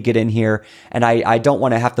hard for me to get in here. And I don't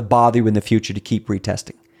want to have to bother you in the future to keep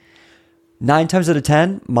retesting. 9 times out of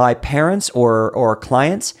 10, my parents or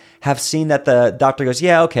clients have seen that the doctor goes,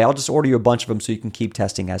 yeah, okay, I'll just order you a bunch of them so you can keep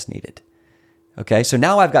testing as needed. Okay, so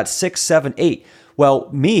now I've got 6, 7, 8. Well,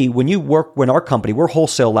 when our company, we're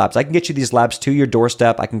wholesale labs. I can get you these labs to your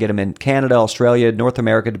doorstep. I can get them in Canada, Australia, North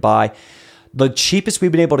America, Dubai. The cheapest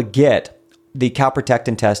we've been able to get the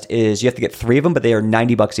calprotectin test is you have to get 3 of them, but they are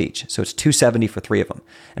 $90 each. So it's $270 for 3 of them.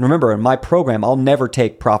 And remember, in my program, I'll never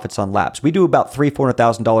take profits on labs. We do about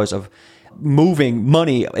 $300,000-$400,000 of moving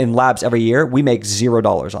money in labs every year. We make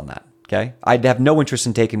 $0 on that. Okay, I'd have no interest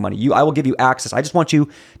in taking money. I will give you access. I just want you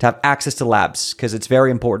to have access to labs because it's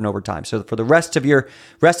very important over time. So for the rest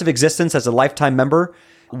of existence as a lifetime member,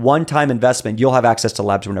 one-time investment, you'll have access to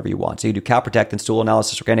labs whenever you want. So you do calprotectin, stool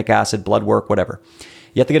analysis, organic acid, blood work, whatever.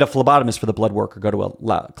 You have to get a phlebotomist for the blood work or go to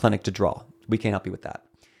a clinic to draw. We can't help you with that.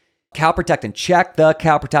 Calprotectin, check the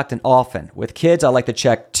calprotectin often. With kids, I like to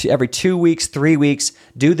check every 2 weeks, 3 weeks,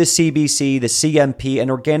 do the CBC, the CMP, and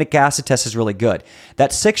organic acid test is really good.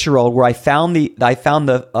 That 6-year-old where I found the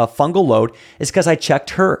fungal load is because I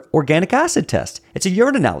checked her organic acid test. It's a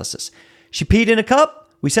urine analysis. She peed in a cup.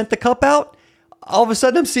 We sent the cup out. All of a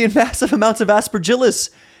sudden, I'm seeing massive amounts of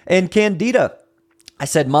aspergillus and candida. I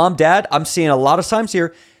said, Mom, Dad, I'm seeing a lot of signs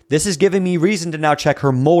here. This is giving me reason to now check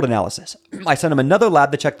her mold analysis. I sent him another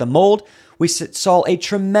lab to check the mold. We saw a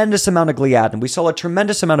tremendous amount of gliadin. We saw a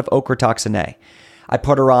tremendous amount of ochratoxin A. I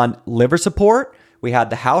put her on liver support. We had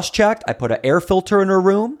the house checked. I put an air filter in her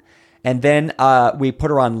room. And then we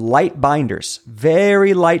put her on light binders,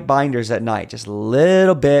 very light binders at night. Just a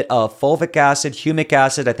little bit of fulvic acid, humic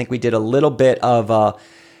acid. I think we did a little bit of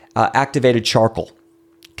activated charcoal.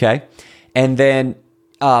 Okay. And then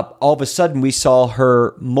all of a sudden we saw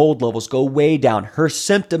her mold levels go way down. Her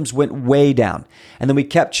symptoms went way down. And then we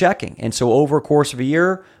kept checking. And so over a course of a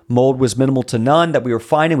year, mold was minimal to none that we were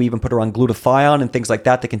finding. We even put her on glutathione and things like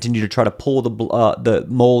that to continue to try to pull the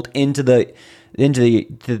mold into the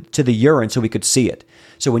urine so we could see it.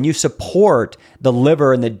 So when you support the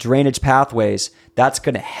liver and the drainage pathways, that's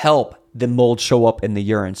going to help the mold show up in the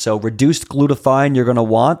urine. So reduced glutathione you're going to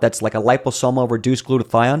want. That's like a liposomal reduced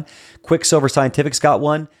glutathione. Quicksilver Scientific's got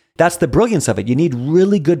one. That's the brilliance of it. You need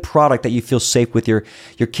really good product that you feel safe with your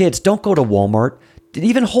kids. Don't go to Walmart.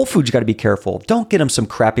 Even Whole Foods, you got to be careful. Don't get them some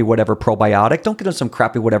crappy whatever probiotic. Don't get them some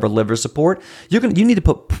crappy whatever liver support. You need to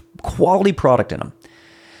put quality product in them.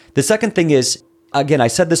 The second thing is, again, I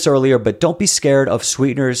said this earlier, but don't be scared of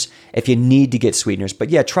sweeteners if you need to get sweeteners. But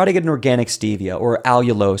yeah, try to get an organic stevia or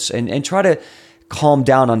allulose and try to calm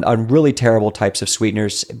down on really terrible types of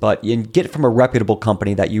sweeteners, but you get it from a reputable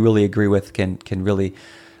company that you really agree with can really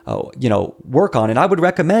work on. And I would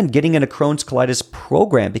recommend getting in a Crohn's colitis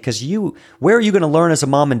program because where are you going to learn as a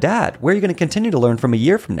mom and dad? Where are you going to continue to learn from a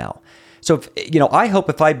year from now? So, I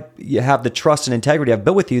hope if I have the trust and integrity I've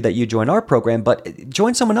built with you that you join our program, but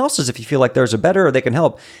join someone else's if you feel like there's a better or they can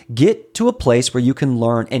help. Get to a place where you can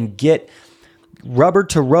learn and get rubber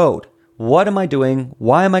to road. What am I doing?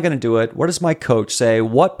 Why am I going to do it? What does my coach say?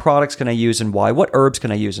 What products can I use and why? What herbs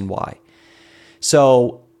can I use and why?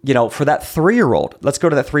 So, for that 3-year-old, let's go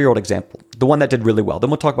to that 3-year-old example, the one that did really well.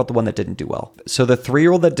 Then we'll talk about the one that didn't do well. So the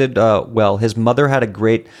 3-year-old that did well, his mother had a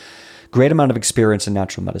great amount of experience in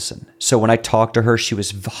natural medicine. So when I talked to her, she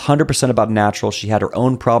was 100% about natural. She had her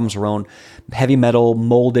own problems, her own heavy metal,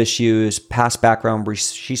 mold issues, past background where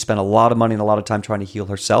she spent a lot of money and a lot of time trying to heal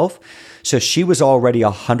herself. So she was already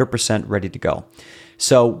 100% ready to go.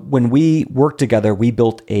 So when we worked together, we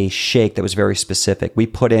built a shake that was very specific. We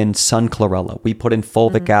put in sun chlorella. We put in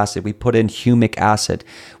fulvic acid. We put in humic acid.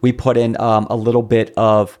 We put in a little bit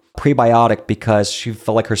of prebiotic because she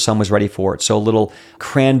felt like her son was ready for it. So a little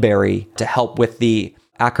cranberry to help with the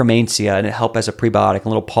akkermansia and it helped as a prebiotic, and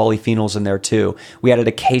little polyphenols in there too. We added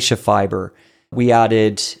acacia fiber. We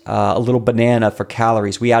added a little banana for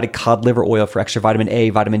calories. We added cod liver oil for extra vitamin A,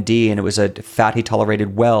 vitamin D, and it was a fat he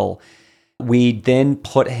tolerated well. We then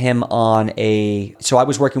put him on so I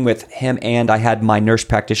was working with him and I had my nurse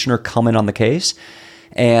practitioner come in on the case.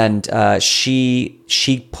 And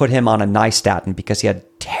she put him on a nystatin because he had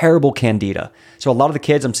terrible candida. So a lot of the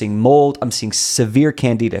kids, I'm seeing mold, I'm seeing severe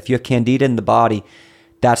candida. If you have candida in the body,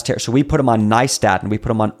 that's terrible. So we put him on nystatin. We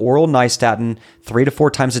put him on oral nystatin 3 to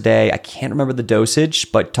 4 times a day. I can't remember the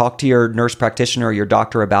dosage, but talk to your nurse practitioner or your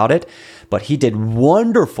doctor about it. But he did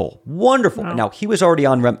wonderful. Wow. Now, he was already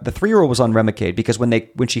on, the 3-year-old was on Remicade because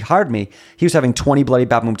when she hired me, he was having 20 bloody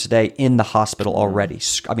bad moments a day in the hospital already.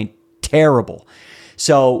 I mean, terrible.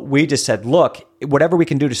 So we just said, look, whatever we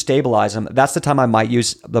can do to stabilize him, that's the time I might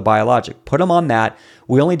use the biologic. Put him on that.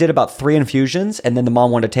 We only did about 3 infusions, and then the mom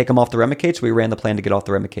wanted to take him off the Remicade, so we ran the plan to get off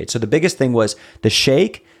the Remicade. So the biggest thing was the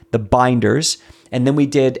shake, the binders, and then we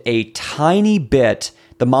did a tiny bit.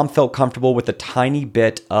 The mom felt comfortable with a tiny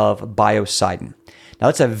bit of biocidin. Now,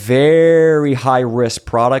 that's a very high-risk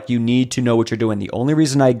product. You need to know what you're doing. The only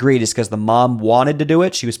reason I agreed is because the mom wanted to do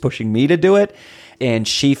it. She was pushing me to do it, and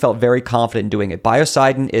she felt very confident in doing it.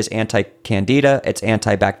 Biocidin is anti-candida. It's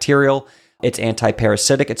antibacterial. It's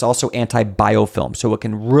anti-parasitic. It's also anti-biofilm. So it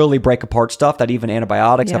can really break apart stuff that even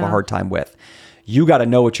antibiotics have a hard time with. You got to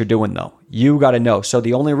know what you're doing, though. You got to know. So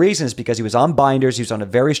the only reason is because he was on binders. He was on a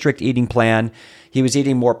very strict eating plan. He was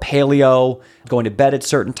eating more paleo, going to bed at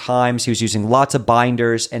certain times. He was using lots of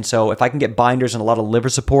binders. And so if I can get binders and a lot of liver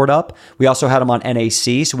support up, we also had him on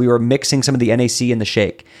NAC. So we were mixing some of the NAC in the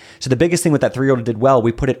shake. So the biggest thing with that 3-year-old did well,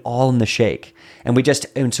 we put it all in the shake.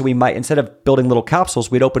 And so we might, instead of building little capsules,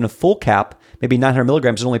 we'd open a full cap, maybe 900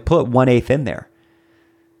 milligrams, and only put 1/8 in there.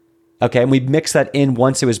 Okay, and we'd mix that in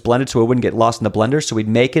once it was blended so it wouldn't get lost in the blender. So we'd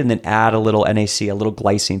make it and then add a little NAC, a little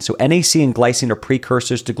glycine. So NAC and glycine are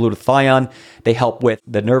precursors to glutathione. They help with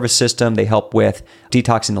the nervous system. They help with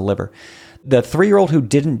detoxing the liver. The 3-year-old who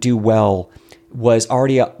didn't do well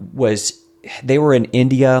they were in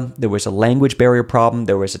India. There was a language barrier problem.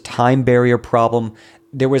 There was a time barrier problem.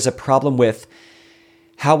 There was a problem with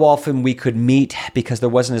how often we could meet because there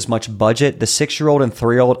wasn't as much budget. The 6-year-old and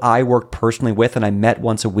 3-year-old I worked personally with and I met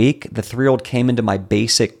once a week. The 3-year-old came into my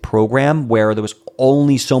basic program where there was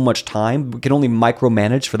only so much time. We could only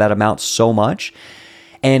micromanage for that amount so much.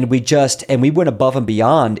 And we went above and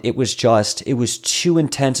beyond. It was too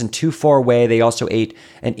intense and too far away. They also ate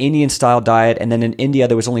an Indian style diet. And then in India,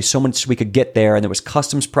 there was only so much we could get there. And there was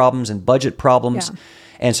customs problems and budget problems. Yeah.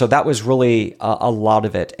 And so that was really a lot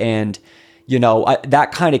of it. And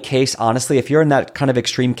That kind of case, honestly, if you're in that kind of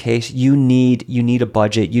extreme case, you need a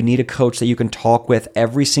budget. You need a coach that you can talk with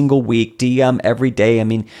every single week, DM every day. I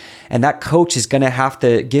mean, and that coach is going to have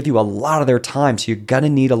to give you a lot of their time. So you're going to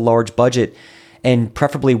need a large budget and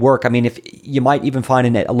preferably work. I mean, if you might even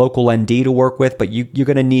find a local ND to work with, but you're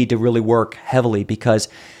going to need to really work heavily because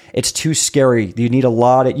it's too scary. You need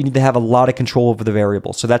to have a lot of control over the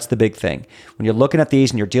variables. So that's the big thing. When you're looking at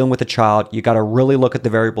these and you're dealing with a child, you got to really look at the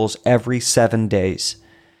variables every 7 days.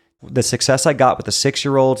 The success I got with the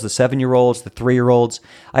 6-year-olds, the 7-year-olds, the 3-year-olds,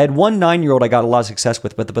 I had one 9-year-old I got a lot of success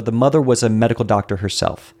with, but the mother was a medical doctor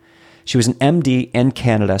herself. She was an MD in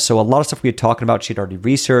Canada. So a lot of stuff we had talking about, she'd already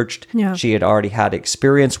researched. Yeah. She had already had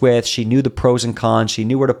experience with. She knew the pros and cons. She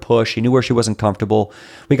knew where to push. She knew where she wasn't comfortable.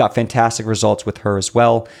 We got fantastic results with her as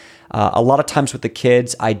well. A lot of times with the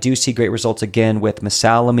kids, I do see great results again with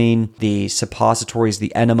mesalamine, the suppositories,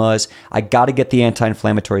 the enemas. I got to get the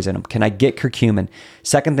anti-inflammatories in them. Can I get curcumin?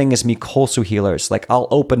 Second thing is mucosal healers. Like I'll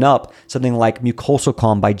open up something like Mucosal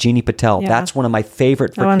Calm by Jeannie Patel. Yeah. That's one of my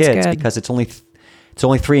favorite for kids because it's only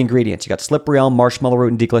 3 ingredients. You got slippery elm, marshmallow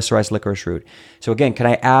root, and deglycerized licorice root. So again, can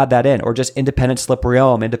I add that in? Or just independent slippery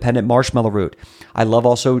elm, independent marshmallow root. I love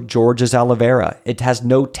also George's aloe vera. It has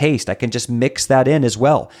no taste. I can just mix that in as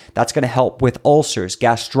well. That's going to help with ulcers,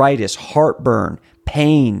 gastritis, heartburn,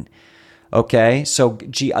 pain. Okay, so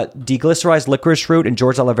deglycerized licorice root and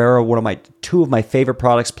George's aloe vera are two of my favorite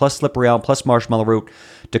products, plus slippery elm, plus marshmallow root,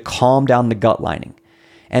 to calm down the gut lining.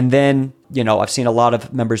 And then, I've seen a lot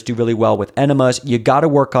of members do really well with enemas. You got to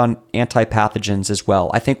work on antipathogens as well.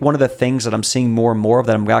 I think one of the things that I'm seeing more and more of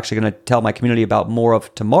that I'm actually going to tell my community about more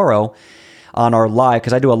of tomorrow on our live,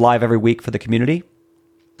 because I do a live every week for the community,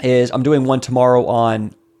 is I'm doing one tomorrow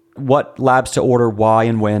on what labs to order, why,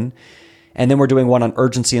 and when. And then we're doing one on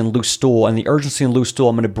urgency and loose stool. And the urgency and loose stool,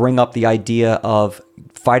 I'm going to bring up the idea of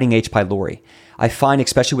fighting H. pylori. I find,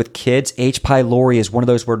 especially with kids, H. pylori is one of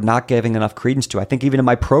those we're not giving enough credence to. I think even in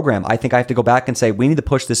my program, I think I have to go back and say, we need to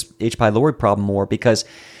push this H. pylori problem more because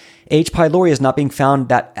H. pylori is not being found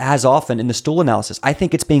that as often in the stool analysis. I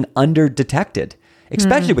think it's being under-detected,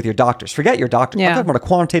 especially with your doctors. Forget your doctor. Yeah. I'm talking about a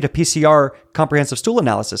quantitative PCR comprehensive stool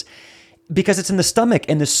analysis because it's in the stomach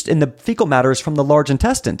and the fecal matter is from the large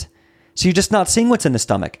intestine. So you're just not seeing what's in the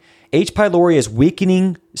stomach. H. pylori is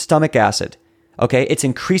weakening stomach acid. Okay, it's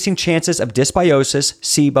increasing chances of dysbiosis,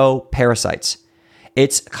 SIBO, parasites.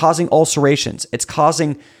 It's causing ulcerations. It's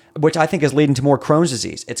causing, which I think is leading to more Crohn's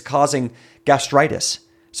disease. It's causing gastritis.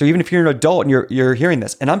 So even if you're an adult and you're hearing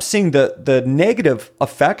this, and I'm seeing the negative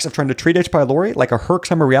effects of trying to treat H. pylori, like a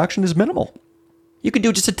Herxheimer reaction, is minimal. You could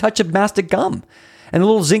do just a touch of mastic gum and a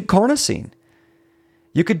little zinc carnosine.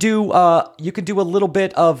 You could do a little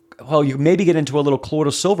bit of, you maybe get into a little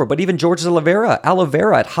colloidal silver, but even George's aloe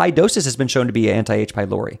vera at high doses has been shown to be anti-H.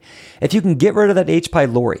 pylori. If you can get rid of that H.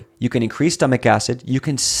 pylori, you can increase stomach acid, you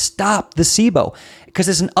can stop the SIBO because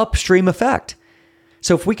it's an upstream effect.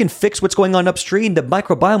 So if we can fix what's going on upstream, the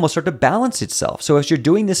microbiome will start to balance itself. So as you're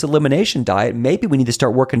doing this elimination diet, maybe we need to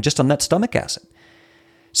start working just on that stomach acid.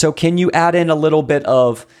 So can you add in a little bit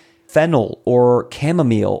of fennel or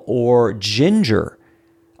chamomile or ginger?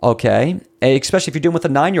 Okay, especially if you're doing with a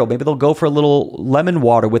 9-year-old, maybe they'll go for a little lemon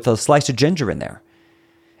water with a slice of ginger in there.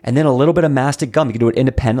 And then a little bit of mastic gum. You can do it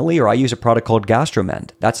independently, or I use a product called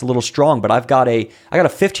Gastromend. That's a little strong, but I got a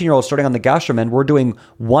 15-year-old starting on the Gastromend. We're doing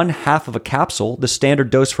 1/2 of a capsule. The standard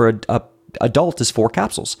dose for a adult is 4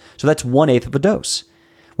 capsules. So that's 1/8 of a dose.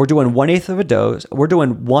 We're doing 1/8 of a dose. We're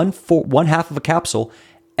doing 1/2 of a capsule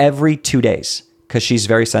every 2 days because she's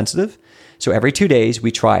very sensitive. So every 2 days we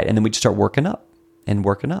try it, and then we just start working up. And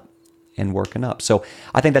working up. So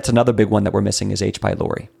I think that's another big one that we're missing is H.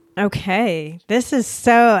 pylori. Okay. This is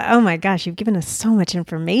oh my gosh, you've given us so much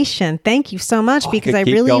information. Thank you so much because I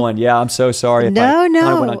keep really going. Yeah, I'm so sorry if I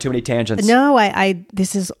went on too many tangents. No,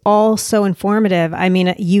 this is all so informative. I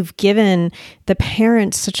mean, you've given the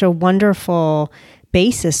parents such a wonderful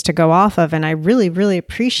basis to go off of. And I really, really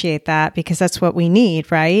appreciate that because that's what we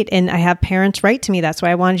need, right? And I have parents write to me. That's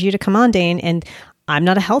why I wanted you to come on, Dane. And I'm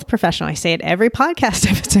not a health professional. I say it every podcast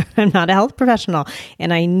episode. I'm not a health professional.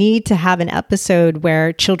 And I need to have an episode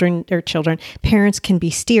where parents can be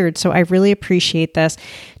steered. So I really appreciate this.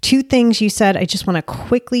 2 things you said, I just want to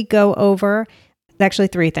quickly go over. Actually,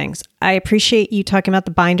 3 things. I appreciate you talking about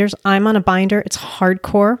the binders. I'm on a binder. It's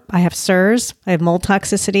hardcore. I have SIRS. I have mold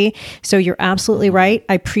toxicity. So you're absolutely right.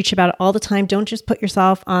 I preach about it all the time. Don't just put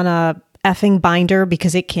yourself on a effing binder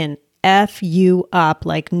because it can F you up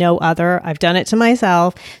like no other. I've done it to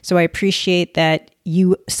myself. So I appreciate that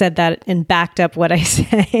you said that and backed up what I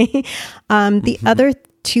say. The other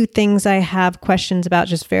 2 things I have questions about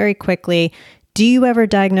just very quickly. Do you ever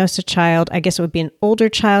diagnose a child? I guess it would be an older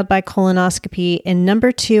child by colonoscopy. And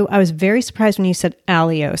number 2, I was very surprised when you said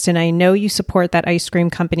Allios. And I know you support that ice cream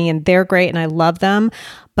company and they're great and I love them.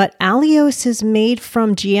 But Allios is made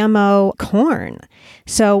from GMO corn.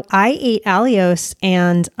 So I ate Allios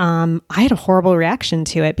and I had a horrible reaction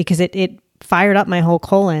to it because it fired up my whole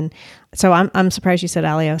colon. So I'm surprised you said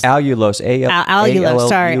Allios. Allulose. Allulose.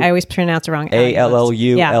 Sorry, I always pronounce it wrong.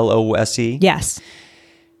 Allulose. Yes.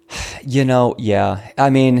 Yeah. I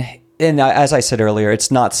mean, and as I said earlier,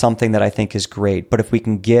 it's not something that I think is great, but if we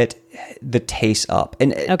can get the taste up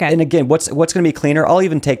and again, what's going to be cleaner? I'll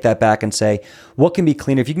even take that back and say, what can be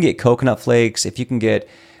cleaner? If you can get coconut flakes, if you can get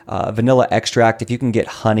vanilla extract, if you can get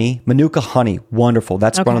honey, Manuka honey, wonderful.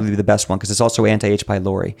 That's probably the best one because it's also anti-H.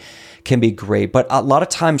 pylori, can be great. But a lot of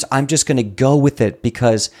times I'm just going to go with it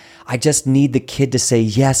because I just need the kid to say,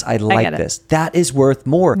 yes, I like this. That is worth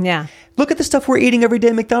more. Yeah. Look at the stuff we're eating every day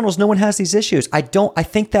at McDonald's. No one has these issues. I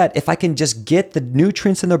think that if I can just get the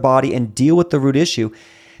nutrients in their body and deal with the root issue,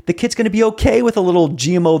 the kid's going to be okay with a little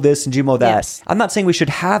GMO this and GMO that. Yes. I'm not saying we should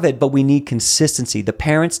have it, but we need consistency. The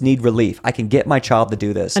parents need relief. I can get my child to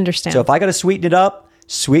do this. Understand. So if I got to sweeten it up.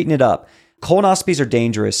 Colonoscopies are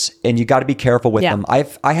dangerous and you got to be careful with them.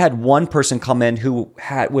 I had one person come in who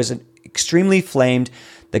was extremely inflamed.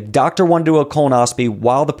 The doctor wanted to do a colonoscopy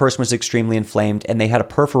while the person was extremely inflamed and they had a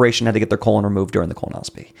perforation, had to get their colon removed during the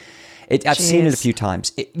colonoscopy. I've seen it a few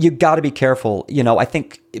times. You got to be careful. I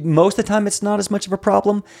think most of the time it's not as much of a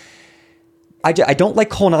problem. I don't like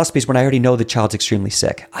colonoscopies when I already know the child's extremely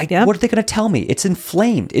sick. What are they going to tell me? It's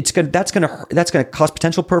inflamed. That's going to cause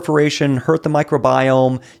potential perforation, hurt the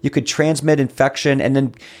microbiome. You could transmit infection. And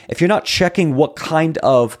then if you're not checking what kind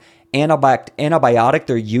of antibiotic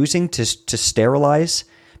they're using to sterilize,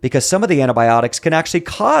 because some of the antibiotics can actually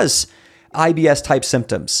cause IBS type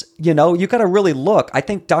symptoms. You got to really look. I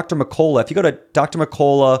think Dr. McCullough, if you go to Dr.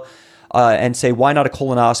 McCullough and say, why not a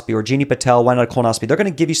colonoscopy? Or Jeannie Patel, why not a colonoscopy? They're going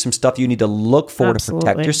to give you some stuff you need to look for to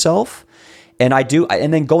protect yourself. And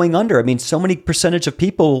and then going under, I mean, so many percentage of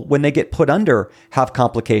people, when they get put under, have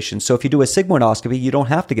complications. So if you do a sigmoidoscopy, you don't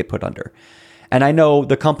have to get put under. And I know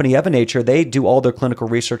the company Evonature, they do all their clinical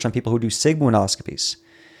research on people who do sigmoidoscopies.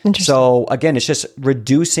 So again, it's just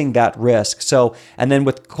reducing that risk. So, and then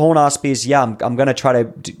with colonoscopies, I'm going to try to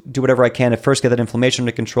do whatever I can to first get that inflammation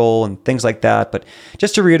under control and things like that. But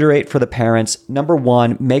just to reiterate for the parents, number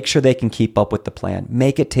 1, make sure they can keep up with the plan.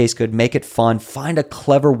 Make it taste good, make it fun, find a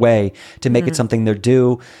clever way to make it something they're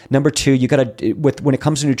due. Number 2, you got to, when it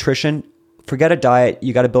comes to nutrition, forget a diet.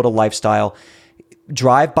 You got to build a lifestyle.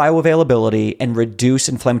 Drive bioavailability and reduce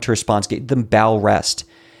inflammatory response. Get them bowel rest.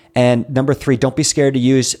 And number 3, don't be scared to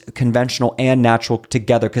use conventional and natural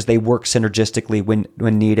together because they work synergistically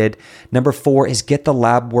when needed. Number 4 is get the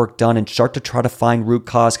lab work done and start to try to find root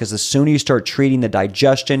cause, because the sooner you start treating the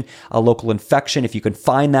digestion, a local infection, if you can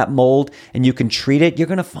find that mold and you can treat it, you're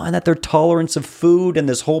going to find that their tolerance of food and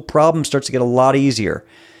this whole problem starts to get a lot easier.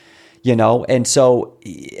 And so,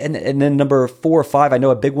 and then number 4 or 5, I know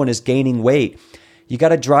a big one is gaining weight. You got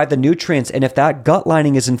to drive the nutrients. And if that gut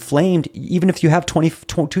lining is inflamed, even if you have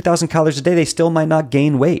 2,000 calories a day, they still might not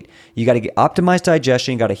gain weight. You got to get optimized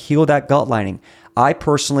digestion. You got to heal that gut lining. I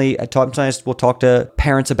personally, sometimes will talk to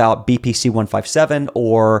parents about BPC 157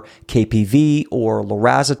 or KPV or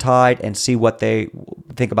lorazepam and see what they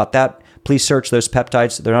think about that. Please search those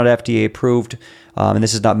peptides. They're not FDA approved. And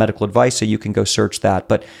this is not medical advice, so you can go search that.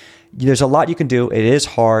 But there's a lot you can do. It is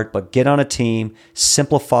hard, but get on a team,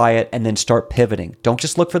 simplify it, and then start pivoting. Don't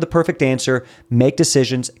just look for the perfect answer. Make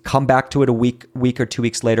decisions. Come back to it a week or 2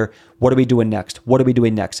 weeks later. What are we doing next? What are we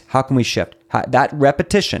doing next? How can we shift? That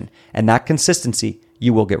repetition and that consistency,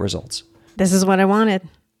 you will get results. This is what I wanted.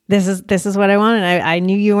 This is what I wanted. I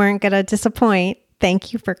knew you weren't going to disappoint.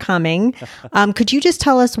 Thank you for coming. Could you just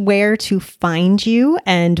tell us where to find you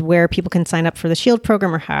and where people can sign up for the Shield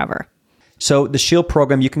program or however? So the Shield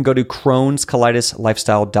program, you can go to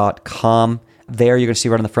Crohn'sColitisLifestyle.com. There, you're going to see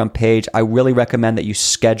right on the front page. I really recommend that you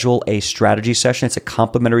schedule a strategy session. It's a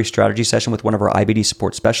complimentary strategy session with one of our IBD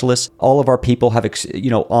support specialists. All of our people have,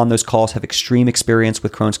 on those calls have extreme experience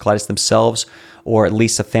with Crohn's colitis themselves, or at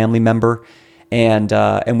least a family member. And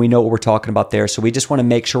we know what we're talking about there. So we just want to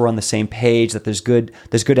make sure we're on the same page, that there's good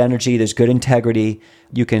energy, there's good integrity.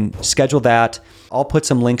 You can schedule that. I'll put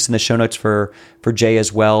some links in the show notes for Jay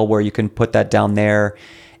as well, where you can put that down there.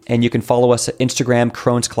 And you can follow us at Instagram,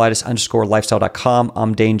 Crohn'sColitis_lifestyle.com.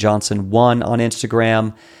 I'm Dane Johnson 1 on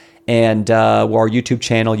Instagram. And our YouTube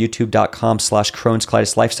channel, youtube.com/Crohn's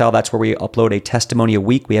Colitis Lifestyle. That's where we upload a testimony a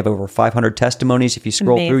week. We have over 500 testimonies. If you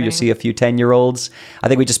scroll through, you'll see a few 10-year-olds. I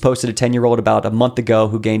think we just posted a 10-year-old about a month ago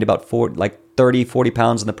who gained about 30, 40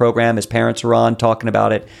 pounds in the program. His parents are on talking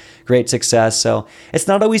about it. Great success. So it's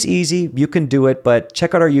not always easy. You can do it, but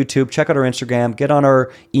check out our YouTube, check out our Instagram, get on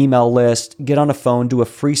our email list, get on a phone, do a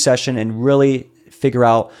free session, and really figure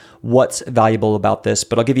out what's valuable about this.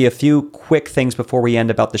 But I'll give you a few quick things before we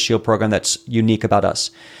end about the Shield program that's unique about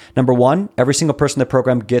us. Number one, every single person in the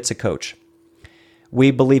program gets a coach.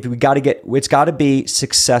 We believe it's got to be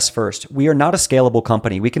success first. We are not a scalable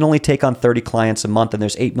company. We can only take on 30 clients a month, and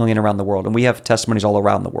there's 8 million around the world, and we have testimonies all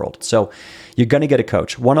around the world. So you're going to get a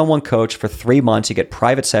coach, one-on-one coach for 3 months. You get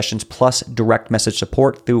private sessions plus direct message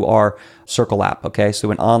support through our Circle app. Okay.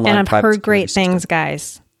 So an online and I've heard great system. things,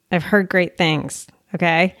 guys. I've heard great things.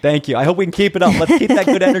 Okay. Thank you. I hope we can keep it up. Let's keep that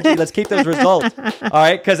good energy. Let's keep those results. All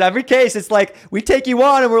right. Because every case, it's like we take you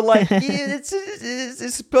on and we're like,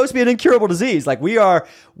 it's supposed to be an incurable disease. Like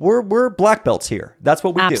we're black belts here. That's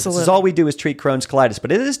what we do. This is all we do is treat Crohn's colitis.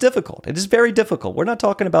 But it is difficult. It is very difficult. We're not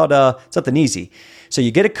talking about something easy. So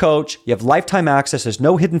you get a coach. You have lifetime access. There's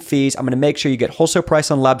no hidden fees. I'm going to make sure you get wholesale price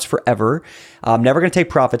on labs forever. I'm never going to take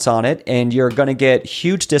profits on it. And you're going to get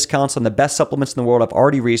huge discounts on the best supplements in the world. I've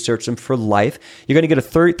already researched them for life. You're going to get a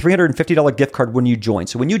 $350 gift card when you join.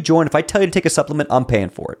 So when you join, if I tell you to take a supplement, I'm paying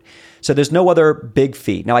for it. So there's no other big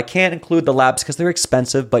fee. Now, I can't include the labs because they're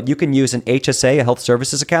expensive, but you can use an HSA, a health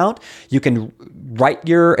services account. You can write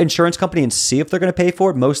your insurance company and see if they're going to pay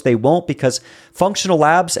for it. Most they won't, because functional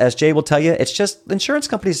labs, as Jay will tell you, it's just insurance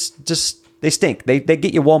companies they stink. They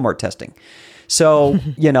get you Walmart testing. So,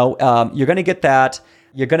 you're going to get that.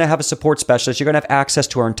 You're going to have a support specialist. You're going to have access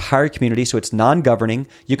to our entire community. So it's non-governing.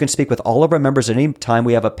 You can speak with all of our members at any time.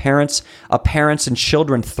 We have a parents and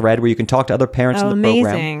children thread where you can talk to other parents in the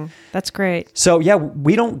program. Amazing. That's great. So yeah,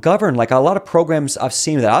 we don't govern. Like a lot of programs I've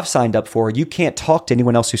seen that I've signed up for, you can't talk to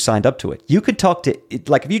anyone else who signed up to it. You could talk to,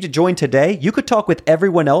 like if you join today, you could talk with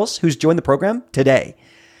everyone else who's joined the program today.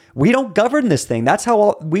 We don't govern this thing. That's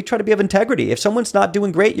how we try to be of integrity. If someone's not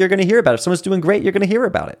doing great, you're going to hear about it. If someone's doing great, you're going to hear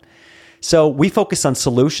about it. So we focus on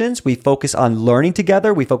solutions. We focus on learning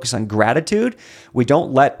together. We focus on gratitude. We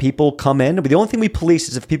don't let people come in. The only thing we police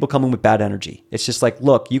is if people come in with bad energy. It's just like,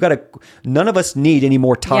 look, none of us need any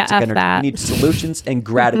more toxic energy. That. We need solutions and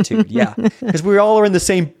gratitude. Yeah. Because we all are in the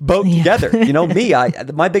same boat together.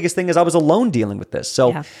 My biggest thing is I was alone dealing with this.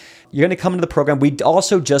 So you're going to come into the program. We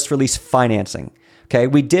also just released financing. Okay.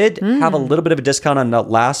 We did have a little bit of a discount on the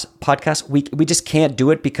last podcast. We just can't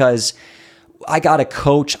do it because I got a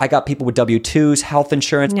coach. I got people with W-2s, health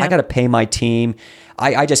insurance. I got to pay my team.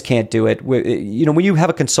 I just can't do it. When you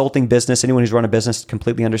have a consulting business, anyone who's run a business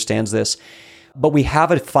completely understands this. But we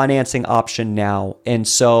have a financing option now. And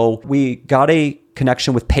so we got a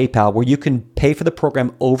connection with PayPal where you can pay for the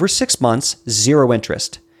program over 6 months, 0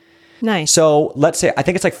 interest. Nice. So let's say, I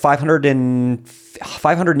think it's like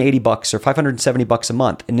 $580 or $570 a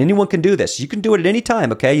month. And anyone can do this. You can do it at any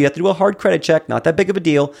time. Okay. You have to do a hard credit check. Not that big of a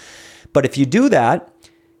deal. But if you do that,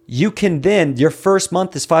 you can then, your first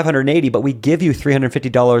month is $580, but we give you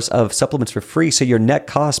 $350 of supplements for free. So your net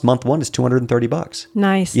cost month one is $230.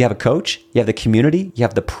 Nice. You have a coach, you have the community, you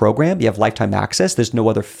have the program, you have lifetime access. There's no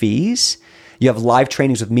other fees. You have live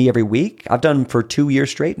trainings with me every week. I've done them for 2 years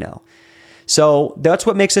straight now. So that's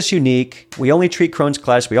what makes us unique. We only treat Crohn's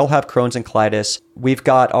colitis. We all have Crohn's and colitis. We've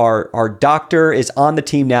got our doctor is on the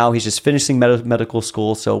team now. He's just finishing medical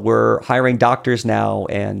school. So we're hiring doctors now,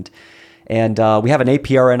 and we have an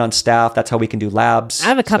APRN on staff. That's how we can do labs. I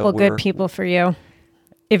have a couple good people for you.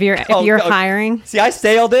 If you're hiring. See, I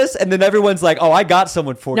say all this and then everyone's like, oh, I got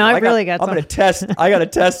someone for you. No, I really got someone. I'm going to test. I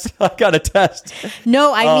got to test.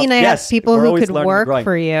 No, I mean, I have people who could work growing.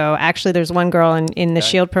 for you. Actually, there's one girl in the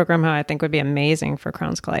Shield program who I think would be amazing for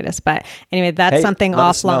Crohn's colitis. But anyway, that's something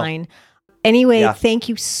offline. Anyway, thank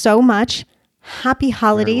you so much. Happy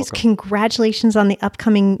holidays. Congratulations on the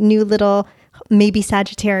upcoming new little maybe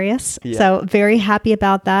Sagittarius. Yeah. So very happy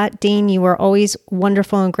about that. Dane, you were always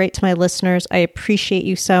wonderful and great to my listeners. I appreciate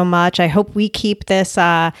you so much. I hope we keep this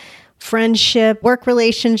friendship, work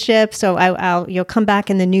relationship. So you'll come back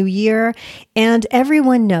in the new year. And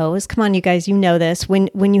everyone knows, come on, you guys, you know this,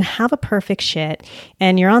 when you have a perfect shit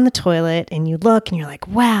and you're on the toilet and you look and you're like,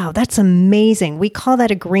 wow, that's amazing. We call that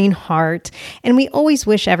a green heart. And we always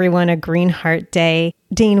wish everyone a green heart day.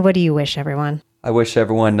 Dane, what do you wish everyone? I wish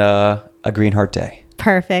everyone a green heart day.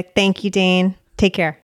 Perfect. Thank you, Dane. Take care.